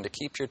leaving, to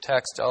keep your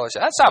tax dollars.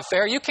 That's not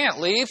fair. You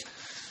can't leave.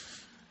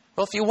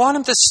 Well, if you want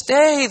them to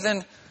stay,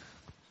 then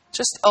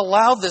just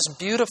allow this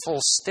beautiful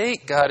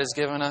state God has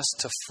given us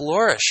to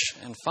flourish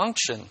and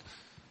function.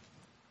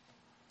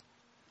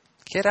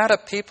 Get out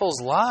of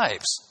people's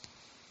lives.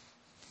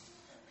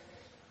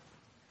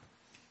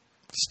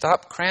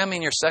 Stop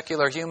cramming your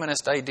secular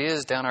humanist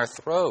ideas down our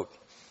throat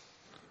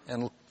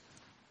and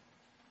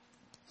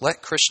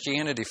let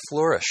Christianity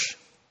flourish.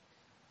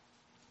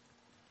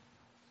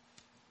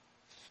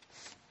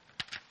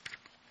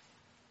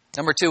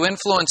 Number 2,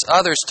 influence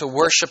others to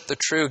worship the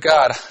true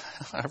God.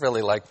 I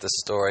really like this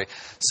story.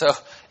 So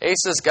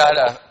Asa's got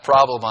a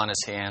problem on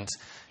his hands.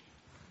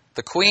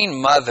 The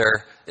queen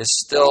mother is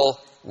still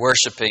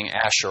worshiping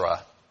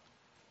Asherah.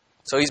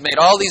 So he's made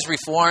all these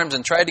reforms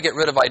and tried to get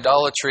rid of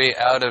idolatry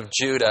out of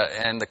Judah.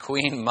 And the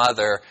queen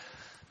mother,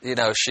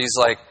 she's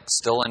like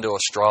still into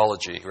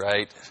astrology,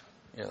 right?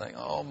 You're like,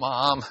 oh,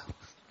 Mom,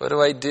 what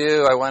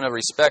do? I want to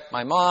respect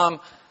my mom.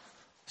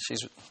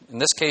 In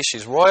this case,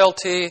 she's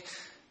royalty.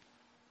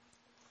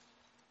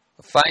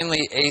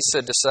 Finally,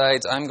 Asa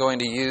decides, I'm going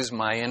to use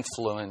my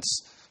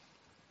influence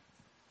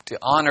to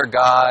honor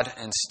God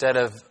instead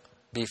of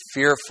be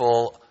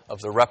fearful of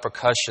the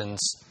repercussions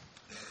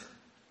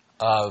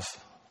of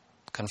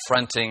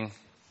confronting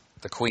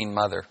the queen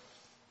mother.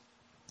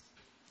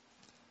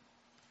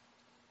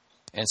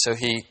 And so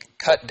he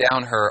cut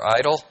down her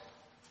idol,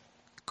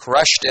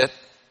 crushed it,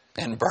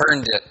 and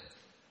burned it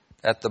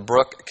at the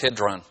brook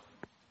Kidron.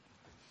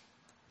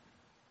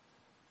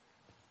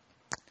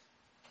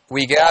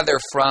 We gather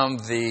from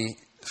the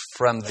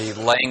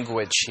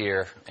language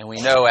here, and we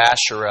know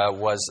Asherah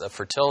was a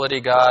fertility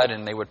god,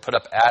 and they would put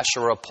up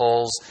Asherah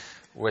poles,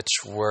 which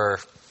were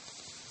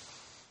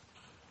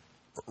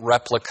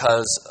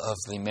replicas of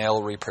the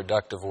male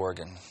reproductive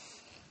organ.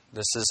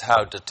 This is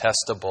how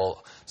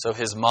detestable. So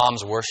his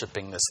mom's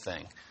worshiping this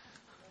thing.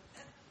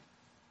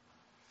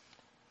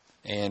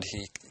 And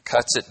he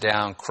cuts it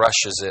down,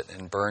 crushes it,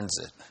 and burns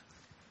it.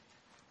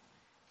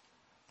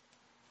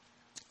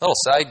 Little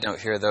side note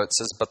here, though, it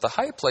says, but the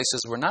high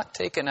places were not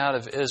taken out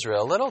of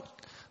Israel. Little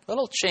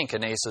chink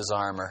in Asa's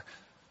armor.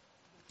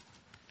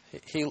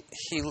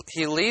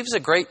 He leaves a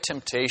great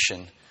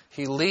temptation.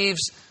 He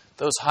leaves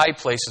those high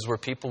places where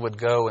people would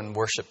go and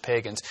worship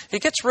pagans. He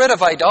gets rid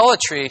of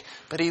idolatry,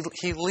 but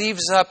he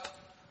leaves up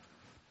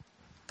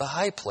the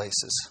high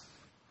places.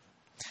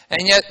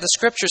 And yet the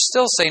scriptures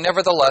still say,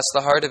 nevertheless,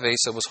 the heart of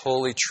Asa was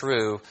wholly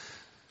true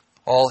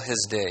all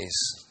his days.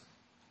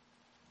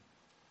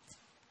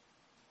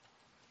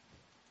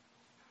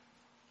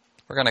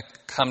 We're going to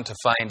come to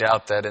find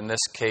out that in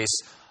this case,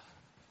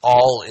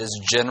 all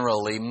is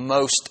generally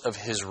most of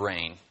his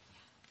reign.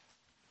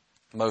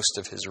 Most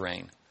of his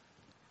reign.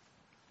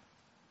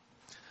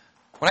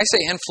 When I say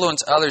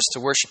influence others to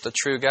worship the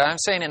true God, I'm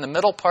saying in the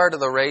middle part of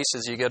the race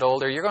as you get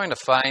older, you're going to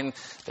find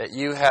that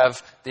you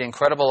have the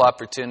incredible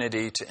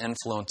opportunity to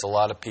influence a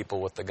lot of people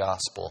with the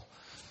gospel.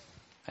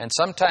 And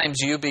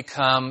sometimes you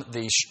become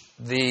the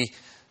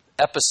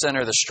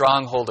epicenter, the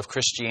stronghold of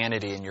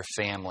Christianity in your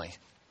family.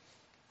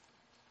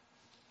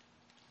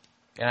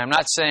 And I'm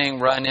not saying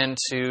run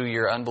into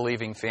your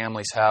unbelieving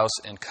family's house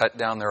and cut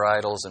down their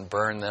idols and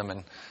burn them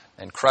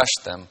and crush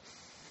them.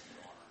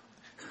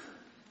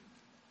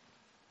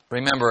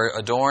 Remember,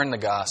 adorn the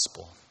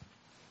gospel.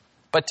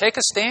 But take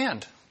a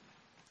stand.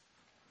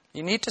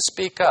 You need to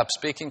speak up,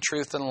 speaking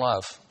truth in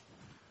love.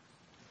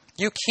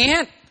 You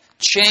can't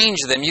change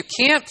them. You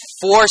can't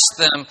force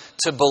them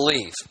to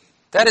believe.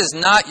 That is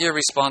not your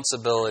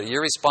responsibility.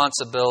 Your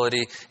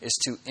responsibility is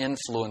to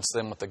influence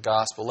them with the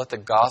gospel. Let the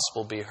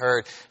gospel be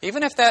heard,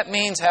 even if that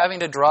means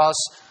having to draw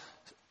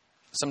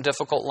some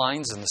difficult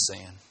lines in the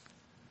sand.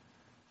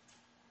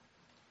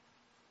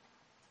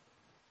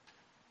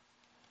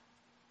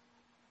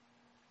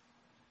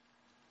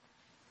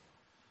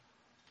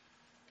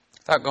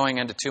 Without going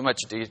into too much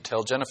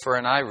detail, Jennifer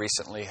and I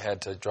recently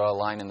had to draw a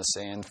line in the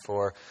sand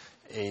for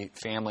a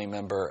family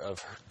member of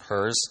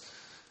hers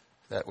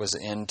that was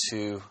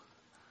into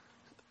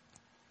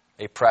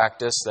a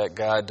practice that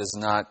God does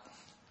not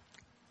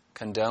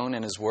condone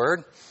in His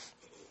Word.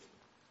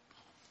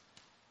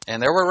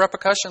 And there were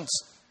repercussions.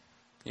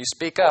 You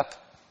speak up.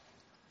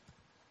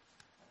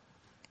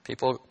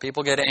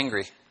 People get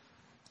angry.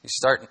 You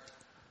start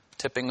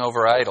tipping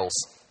over idols.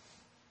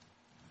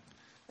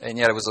 And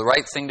yet it was the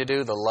right thing to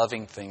do, the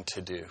loving thing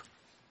to do.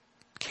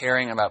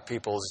 Caring about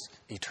people's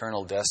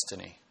eternal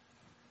destiny.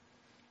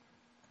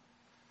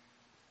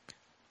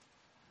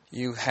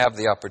 You have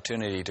the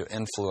opportunity to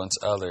influence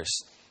others.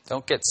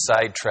 Don't get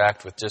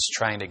sidetracked with just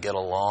trying to get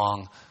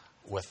along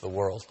with the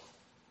world.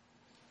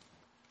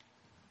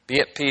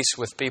 Be at peace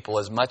with people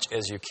as much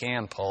as you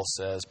can, Paul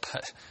says,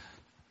 but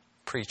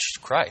preach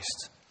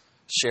Christ.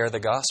 Share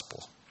the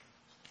gospel.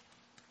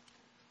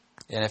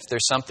 And if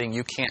there's something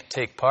you can't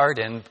take part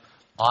in,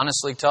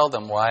 honestly tell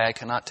them why I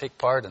cannot take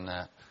part in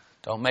that.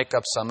 Don't make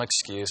up some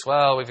excuse.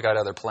 Well, we've got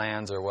other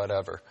plans or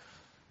whatever.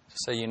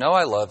 Say, you know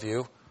I love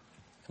you.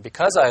 And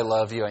because I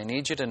love you, I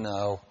need you to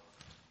know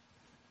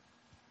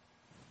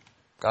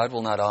God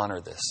will not honor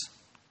this.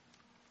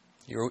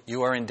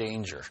 You are in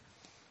danger.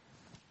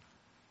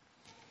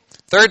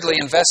 Thirdly,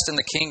 invest in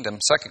the kingdom.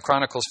 2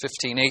 Chronicles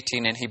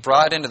 15:18. And he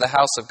brought into the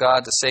house of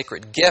God the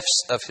sacred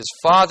gifts of his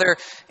father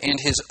and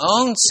his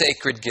own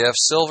sacred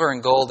gifts, silver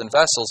and gold and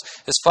vessels.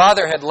 His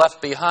father had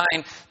left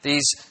behind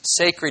these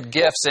sacred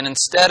gifts, and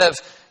instead of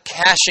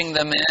cashing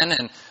them in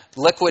and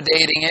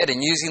liquidating it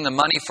and using the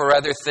money for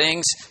other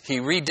things, he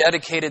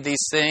rededicated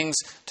these things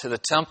to the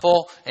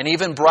temple and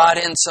even brought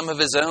in some of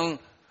his own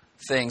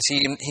things.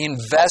 He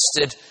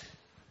invested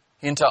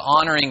into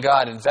honoring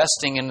God,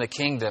 investing in the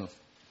kingdom.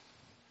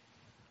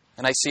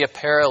 And I see a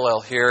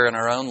parallel here in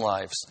our own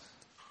lives.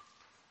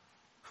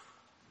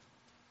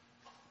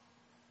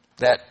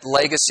 That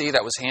legacy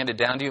that was handed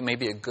down to you,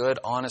 maybe a good,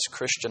 honest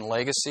Christian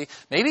legacy,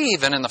 maybe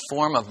even in the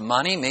form of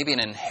money, maybe an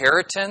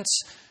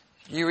inheritance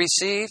you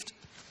received.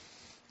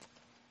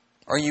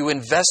 Are you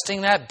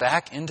investing that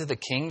back into the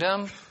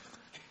kingdom?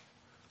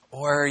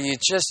 Or are you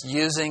just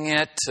using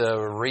it to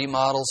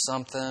remodel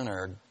something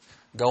or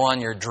go on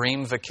your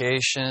dream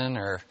vacation?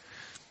 Or,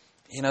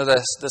 you know,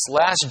 this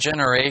last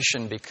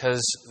generation,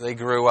 because they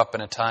grew up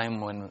in a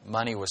time when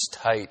money was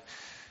tight,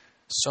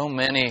 so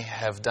many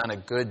have done a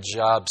good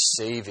job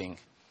saving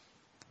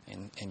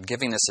and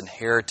giving this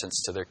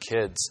inheritance to their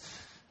kids.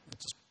 It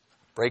just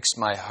breaks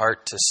my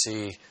heart to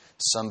see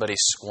somebody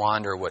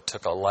squander what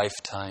took a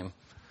lifetime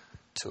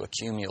to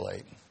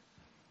accumulate.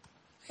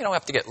 You don't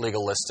have to get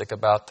legalistic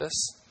about this.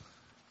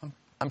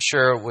 I'm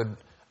sure it would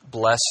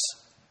bless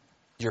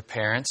your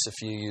parents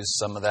if you used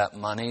some of that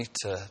money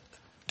to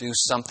do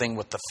something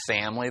with the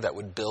family that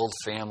would build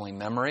family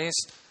memories.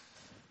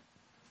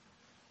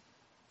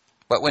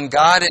 But when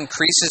God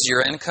increases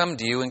your income,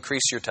 do you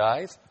increase your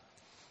tithe?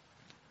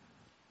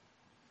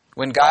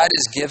 When God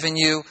has given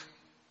you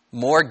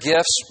more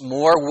gifts,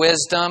 more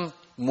wisdom,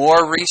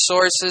 more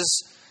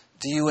resources,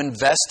 do you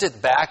invest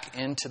it back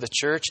into the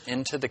church,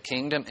 into the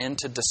kingdom,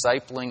 into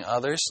discipling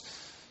others?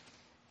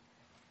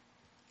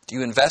 Do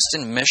you invest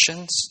in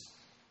missions?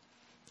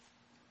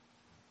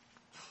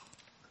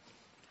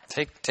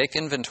 Take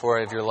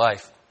inventory of your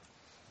life.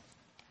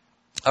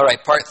 All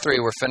right, part 3.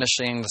 We're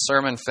finishing the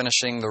sermon,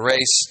 finishing the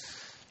race.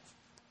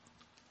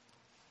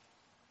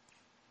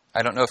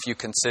 I don't know if you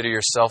consider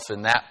yourself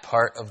in that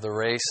part of the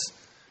race.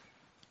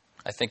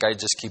 I think I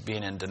just keep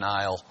being in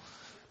denial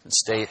and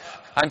state,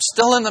 I'm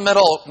still in the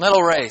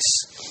middle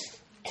race.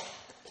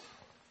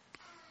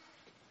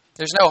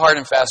 There's no hard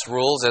and fast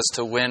rules as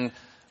to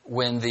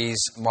when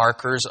these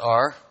markers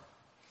are.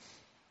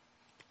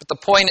 But the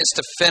point is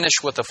to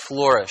finish with a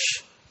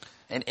flourish.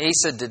 And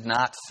Asa did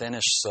not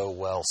finish so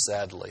well,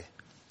 sadly.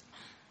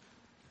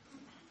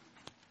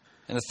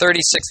 In the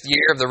 36th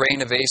year of the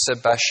reign of Asa,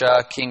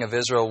 Baasha, king of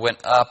Israel,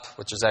 went up,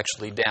 which is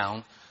actually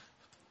down.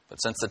 But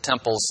since the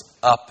temple's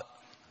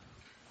up,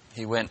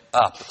 he went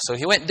up. So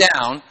he went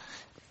down.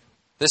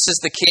 This is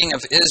the king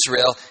of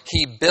Israel.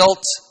 He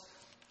built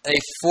a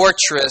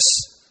fortress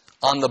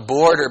on the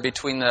border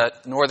between the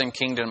northern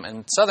kingdom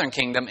and southern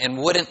kingdom and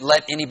wouldn't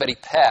let anybody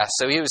pass.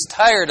 So he was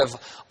tired of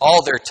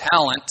all their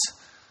talent,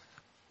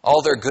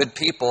 all their good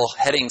people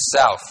heading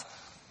south.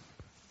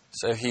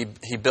 So he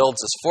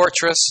builds this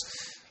fortress,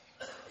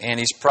 and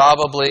he's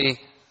probably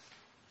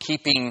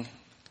keeping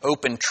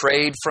open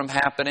trade from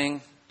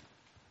happening.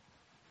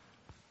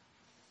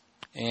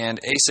 And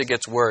Asa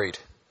gets worried.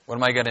 What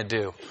am I going to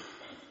do?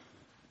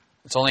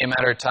 It's only a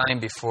matter of time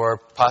before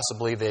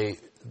possibly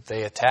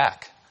they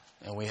attack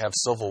and we have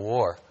civil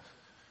war.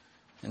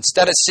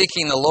 Instead of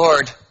seeking the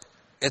Lord,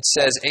 it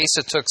says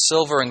Asa took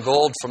silver and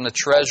gold from the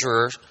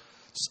treasurers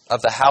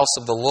of the house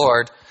of the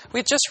Lord.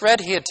 We just read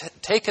he had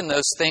taken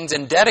those things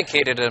and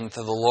dedicated them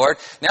to the Lord.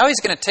 Now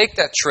he's going to take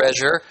that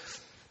treasure,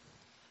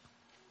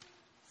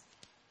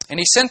 and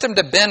he sent them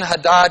to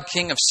Ben-Hadad,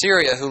 king of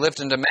Syria, who lived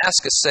in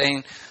Damascus,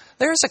 saying,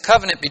 "There is a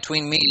covenant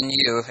between me and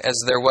you,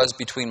 as there was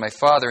between my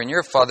father and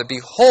your father.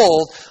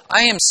 Behold,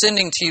 I am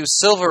sending to you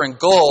silver and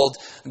gold.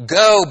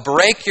 Go,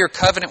 break your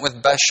covenant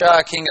with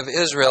Baasha, king of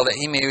Israel, that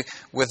he may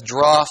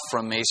withdraw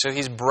from me." So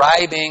he's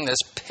bribing this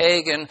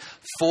pagan,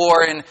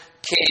 foreign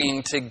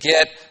king to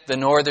get the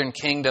northern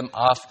kingdom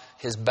off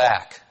his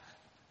back.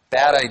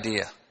 Bad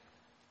idea.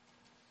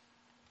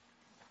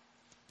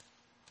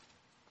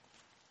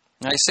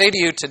 And I say to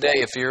you today,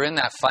 if you're in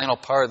that final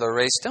part of the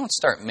race, don't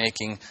start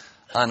making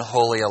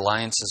unholy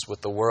alliances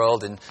with the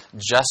world and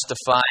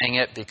justifying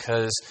it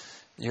because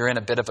you're in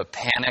a bit of a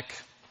panic.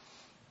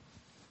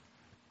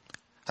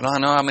 I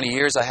don't know how many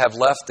years I have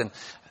left,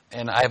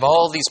 and I have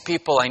all these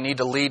people I need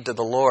to lead to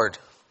the Lord.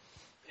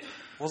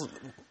 Well,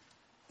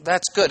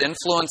 that's good.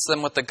 Influence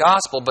them with the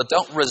gospel, but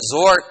don't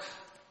resort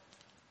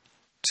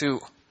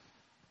to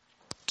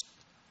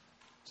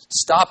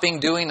stopping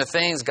doing the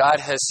things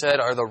God has said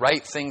are the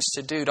right things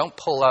to do. Don't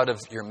pull out of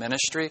your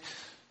ministry.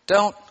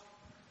 Don't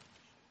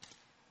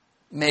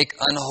make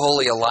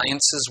unholy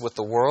alliances with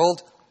the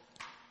world.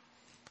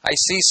 I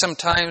see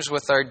sometimes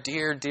with our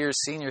dear, dear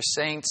senior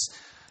saints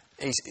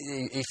a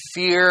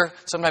fear,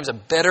 sometimes a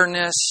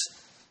bitterness,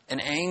 an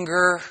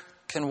anger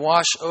can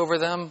wash over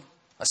them,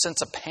 a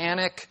sense of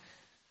panic.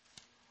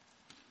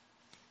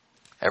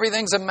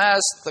 Everything's a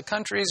mess. The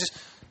country's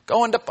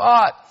going to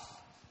pot.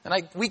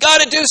 And we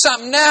got to do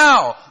something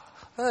now.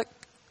 Look,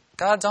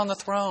 God's on the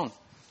throne.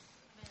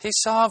 He's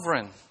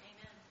sovereign.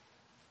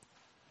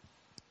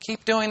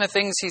 Keep doing the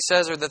things He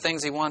says are the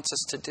things He wants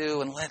us to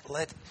do, and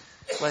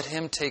let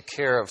Him take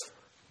care of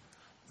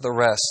the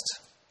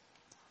rest.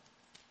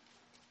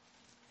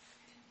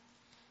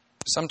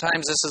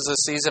 Sometimes this is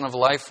a season of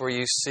life where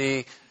you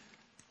see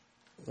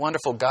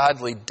wonderful,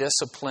 godly,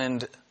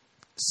 disciplined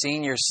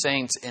senior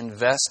saints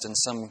invest in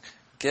some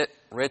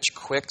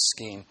get-rich-quick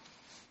scheme.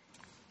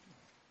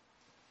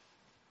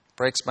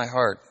 Breaks my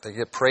heart. They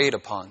get preyed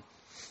upon.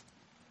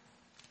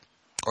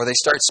 Or they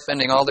start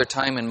spending all their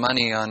time and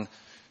money on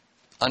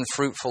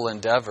unfruitful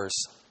endeavors.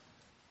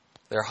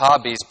 Their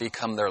hobbies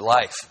become their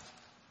life.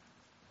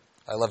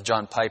 I love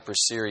John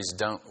Piper's series,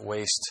 Don't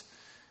Waste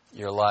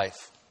Your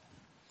Life.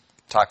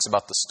 Talks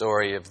about the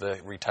story of the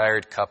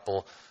retired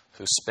couple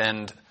who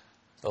spend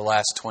the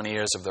last 20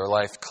 years of their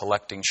life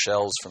collecting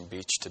shells from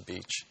beach to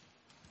beach.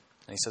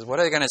 And he says, what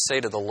are they going to say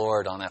to the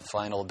Lord on that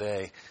final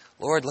day?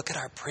 Lord, look at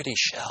our pretty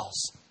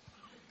shells.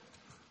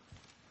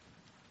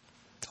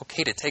 It's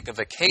okay to take a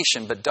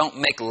vacation, but don't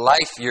make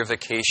life your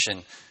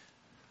vacation.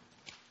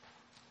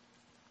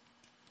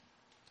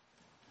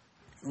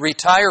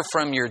 Retire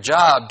from your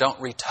job, don't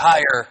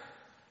retire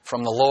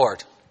from the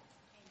Lord.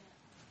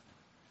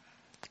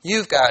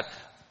 You've got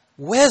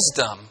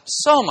wisdom,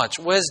 so much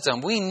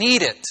wisdom. We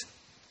need it.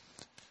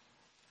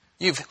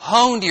 You've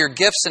honed your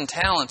gifts and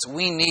talents.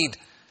 We need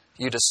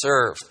you to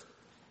serve.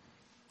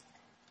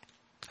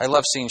 I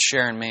love seeing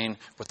Sharon Main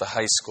with the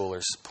high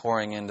schoolers,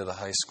 pouring into the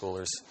high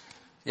schoolers.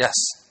 Yes.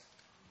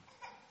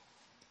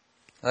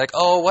 Like,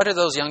 oh, what are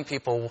those young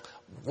people?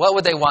 What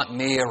would they want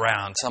me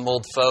around? Some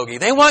old fogey.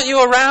 They want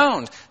you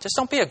around. Just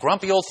don't be a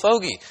grumpy old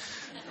fogey.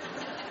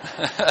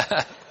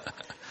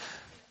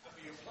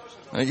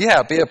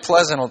 Yeah, be a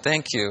pleasant.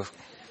 Thank you.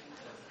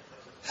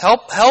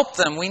 Help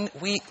them.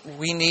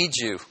 We need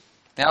you.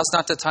 Now's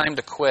not the time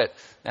to quit.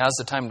 Now's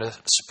the time to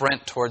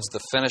sprint towards the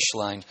finish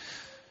line.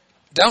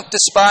 Don't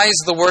despise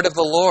the word of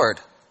the Lord.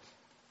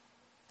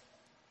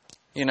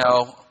 You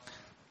know,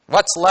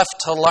 what's left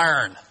to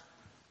learn?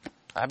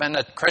 I've been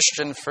a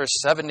Christian for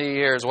 70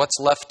 years. What's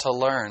left to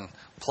learn?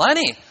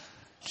 Plenty.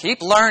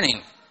 Keep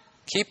learning.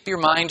 Keep your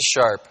mind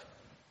sharp.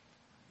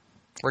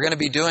 We're going to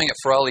be doing it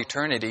for all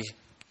eternity.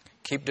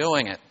 Keep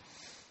doing it.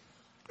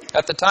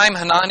 At the time,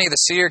 Hanani the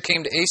seer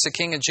came to Asa,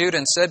 king of Judah,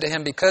 and said to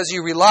him, because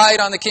you relied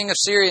on the king of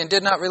Syria and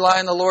did not rely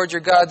on the Lord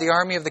your God, the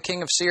army of the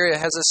king of Syria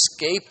has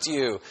escaped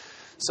you.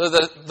 So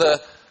the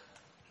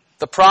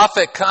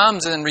prophet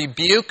comes and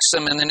rebukes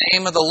him in the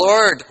name of the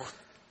Lord.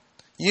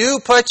 You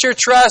put your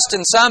trust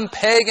in some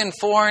pagan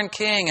foreign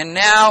king, and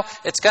now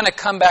it's going to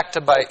come back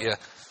to bite you.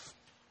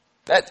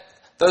 That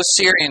those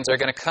Syrians are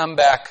going to come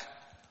back.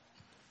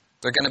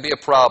 They're going to be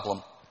a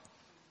problem.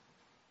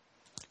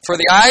 For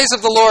the eyes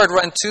of the Lord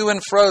run to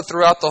and fro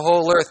throughout the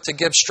whole earth to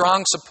give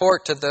strong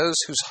support to those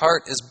whose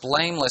heart is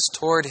blameless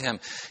toward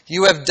Him.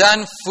 You have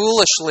done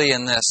foolishly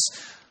in this,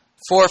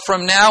 for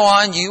from now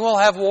on you will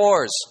have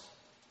wars.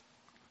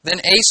 Then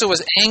Asa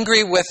was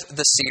angry with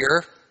the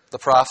seer, the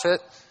prophet,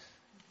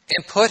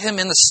 and put him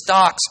in the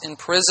stocks in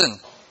prison.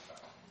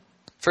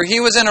 For he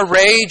was in a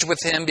rage with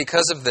him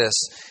because of this.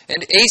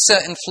 And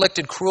Asa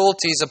inflicted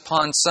cruelties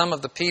upon some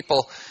of the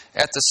people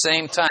at the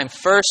same time.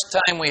 First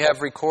time we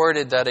have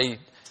recorded that a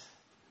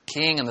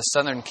king in the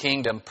southern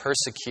kingdom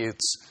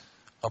persecutes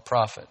a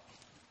prophet.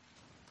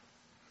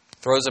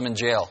 Throws him in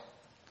jail.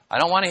 I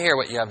don't want to hear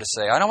what you have to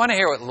say. I don't want to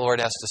hear what the Lord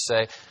has to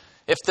say.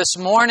 If this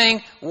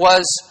morning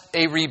was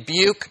a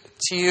rebuke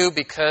to you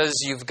because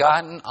you've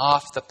gotten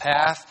off the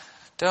path,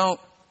 don't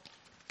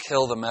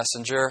kill the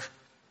messenger.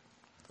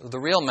 The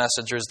real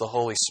messenger is the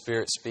Holy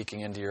Spirit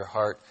speaking into your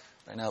heart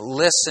right now.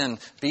 Listen,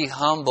 be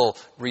humble,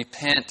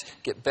 repent,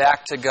 get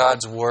back to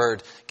God's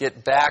Word.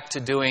 Get back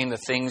to doing the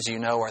things you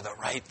know are the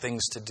right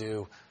things to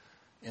do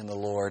in the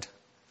Lord.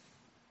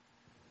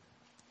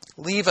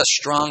 Leave a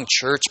strong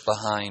church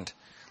behind.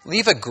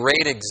 Leave a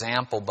great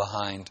example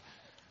behind.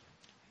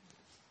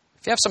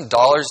 If you have some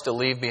dollars to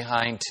leave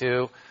behind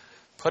too,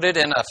 put it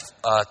in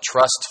a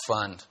trust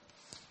fund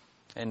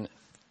and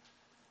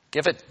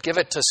give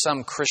it to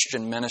some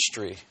Christian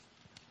ministry.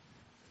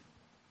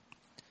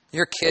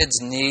 Your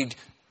kids need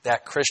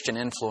that Christian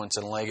influence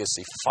and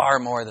legacy far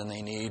more than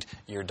they need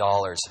your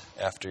dollars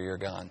after you're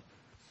gone.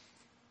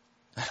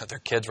 Their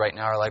kids right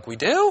now are like, we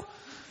do?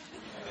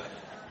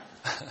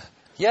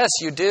 Yes,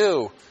 you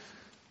do.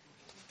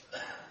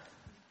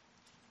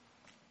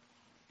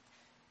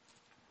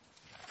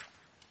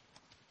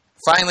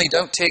 Finally,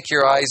 don't take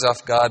your eyes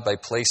off God by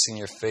placing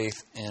your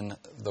faith in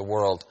the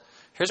world.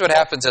 Here's what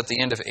happens at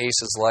the end of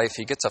Asa's life.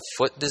 He gets a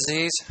foot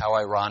disease. How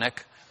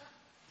ironic.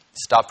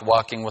 Stopped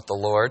walking with the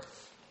Lord.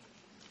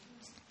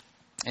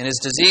 And his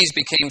disease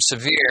became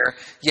severe.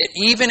 Yet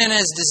even in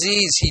his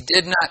disease, he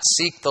did not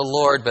seek the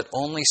Lord, but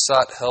only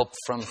sought help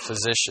from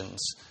physicians.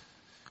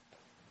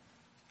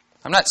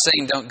 I'm not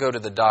saying don't go to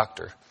the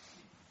doctor.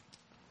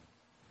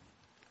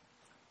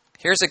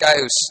 Here's a guy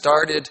who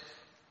started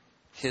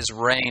his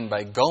reign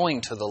by going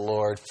to the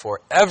Lord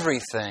for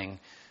everything.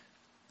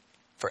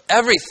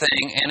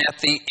 And at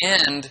the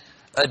end,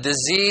 a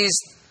disease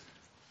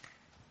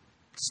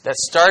that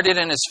started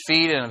in his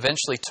feet and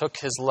eventually took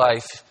his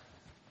life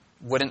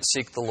wouldn't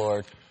seek the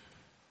Lord.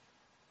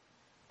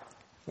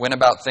 Went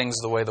about things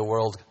the way the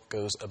world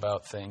goes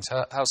about things.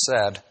 How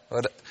sad.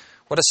 What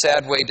a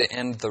sad way to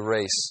end the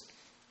race.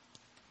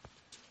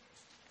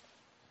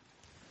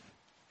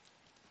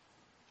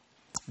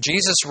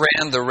 Jesus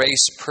ran the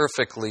race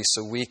perfectly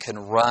so we can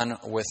run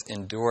with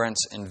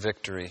endurance and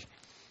victory.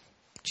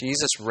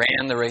 Jesus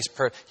ran the race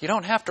perfectly. You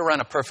don't have to run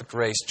a perfect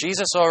race.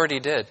 Jesus already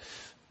did.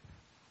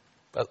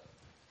 But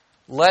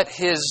let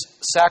His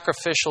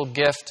sacrificial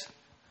gift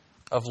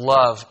of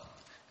love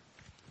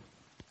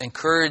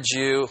encourage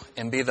you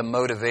and be the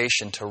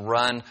motivation to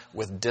run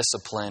with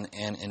discipline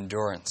and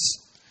endurance.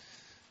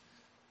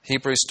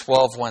 Hebrews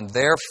 12:1.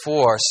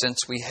 Therefore, since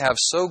we have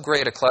so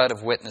great a cloud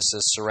of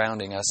witnesses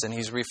surrounding us, and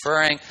he's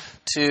referring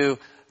to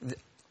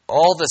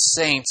all the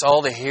saints,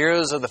 all the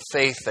heroes of the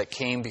faith that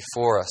came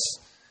before us.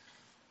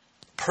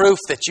 Proof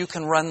that you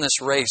can run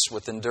this race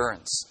with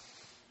endurance.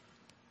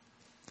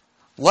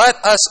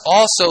 Let us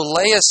also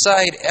lay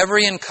aside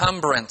every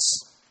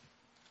encumbrance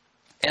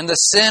and the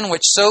sin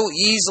which so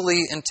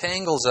easily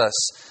entangles us.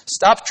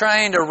 Stop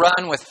trying to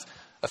run with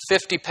a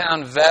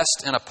 50-pound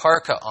vest and a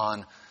parka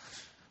on.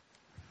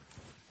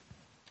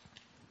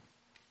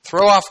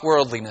 Throw off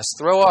worldliness.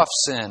 Throw off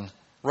sin.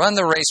 Run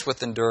the race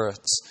with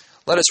endurance.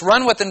 Let us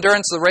run with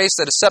endurance the race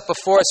that is set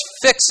before us,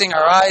 fixing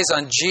our eyes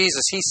on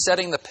Jesus. He's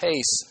setting the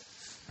pace.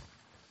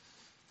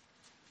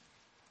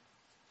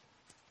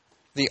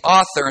 The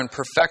author and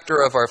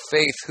perfecter of our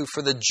faith, who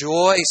for the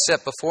joy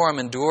set before Him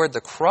endured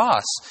the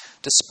cross,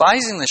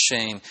 despising the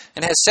shame,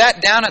 and has sat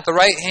down at the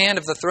right hand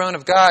of the throne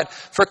of God.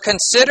 For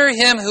consider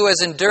Him who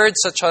has endured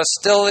such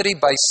hostility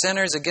by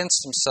sinners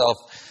against Himself,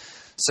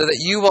 so that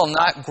you will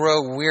not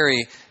grow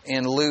weary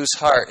and lose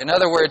heart. In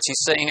other words,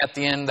 he's saying at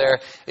the end there,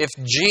 if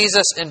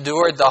Jesus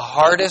endured the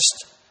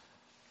hardest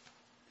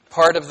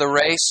part of the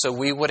race so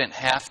we wouldn't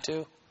have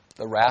to,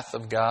 the wrath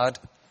of God,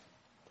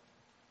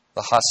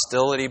 the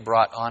hostility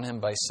brought on Him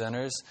by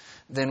sinners,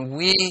 then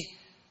we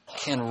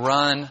can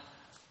run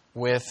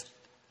with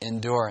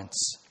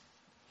endurance.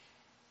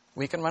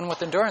 We can run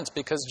with endurance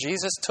because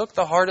Jesus took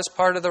the hardest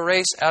part of the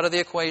race out of the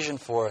equation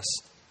for us.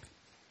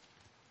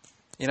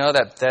 You know,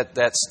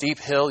 that steep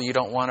hill you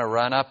don't want to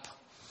run up?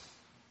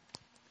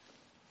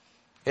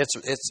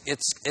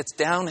 It's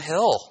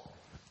downhill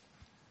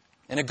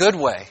in a good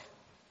way.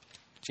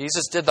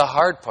 Jesus did the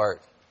hard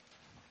part.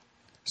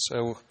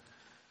 So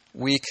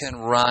we can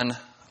run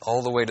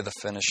all the way to the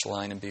finish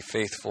line and be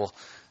faithful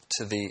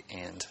to the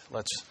end.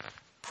 Let's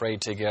pray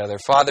together.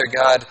 Father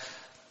God,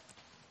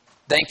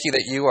 Thank you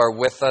that you are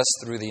with us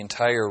through the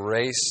entire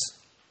race.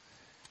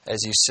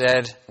 As you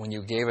said, when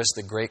you gave us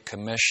the Great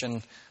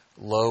Commission,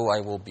 lo,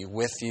 I will be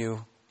with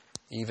you,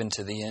 even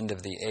to the end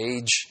of the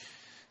age.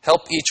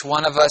 Help each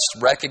one of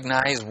us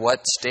recognize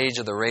what stage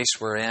of the race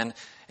we're in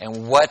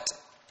and what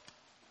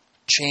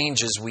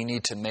changes we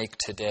need to make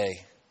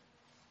today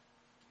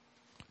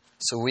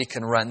so we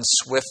can run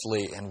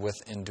swiftly and with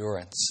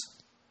endurance.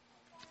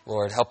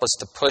 Lord, help us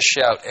to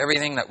push out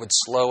everything that would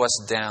slow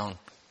us down,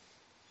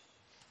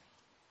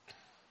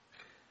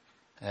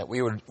 that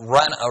we would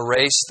run a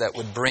race that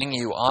would bring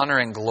you honor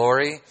and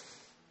glory,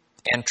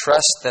 and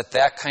trust that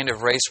that kind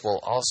of race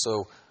will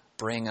also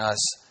bring us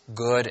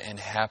good and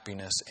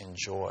happiness and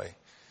joy.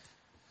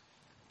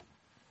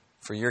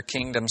 For your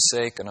kingdom's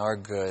sake and our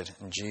good.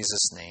 In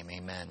Jesus' name,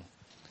 amen.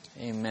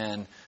 Amen.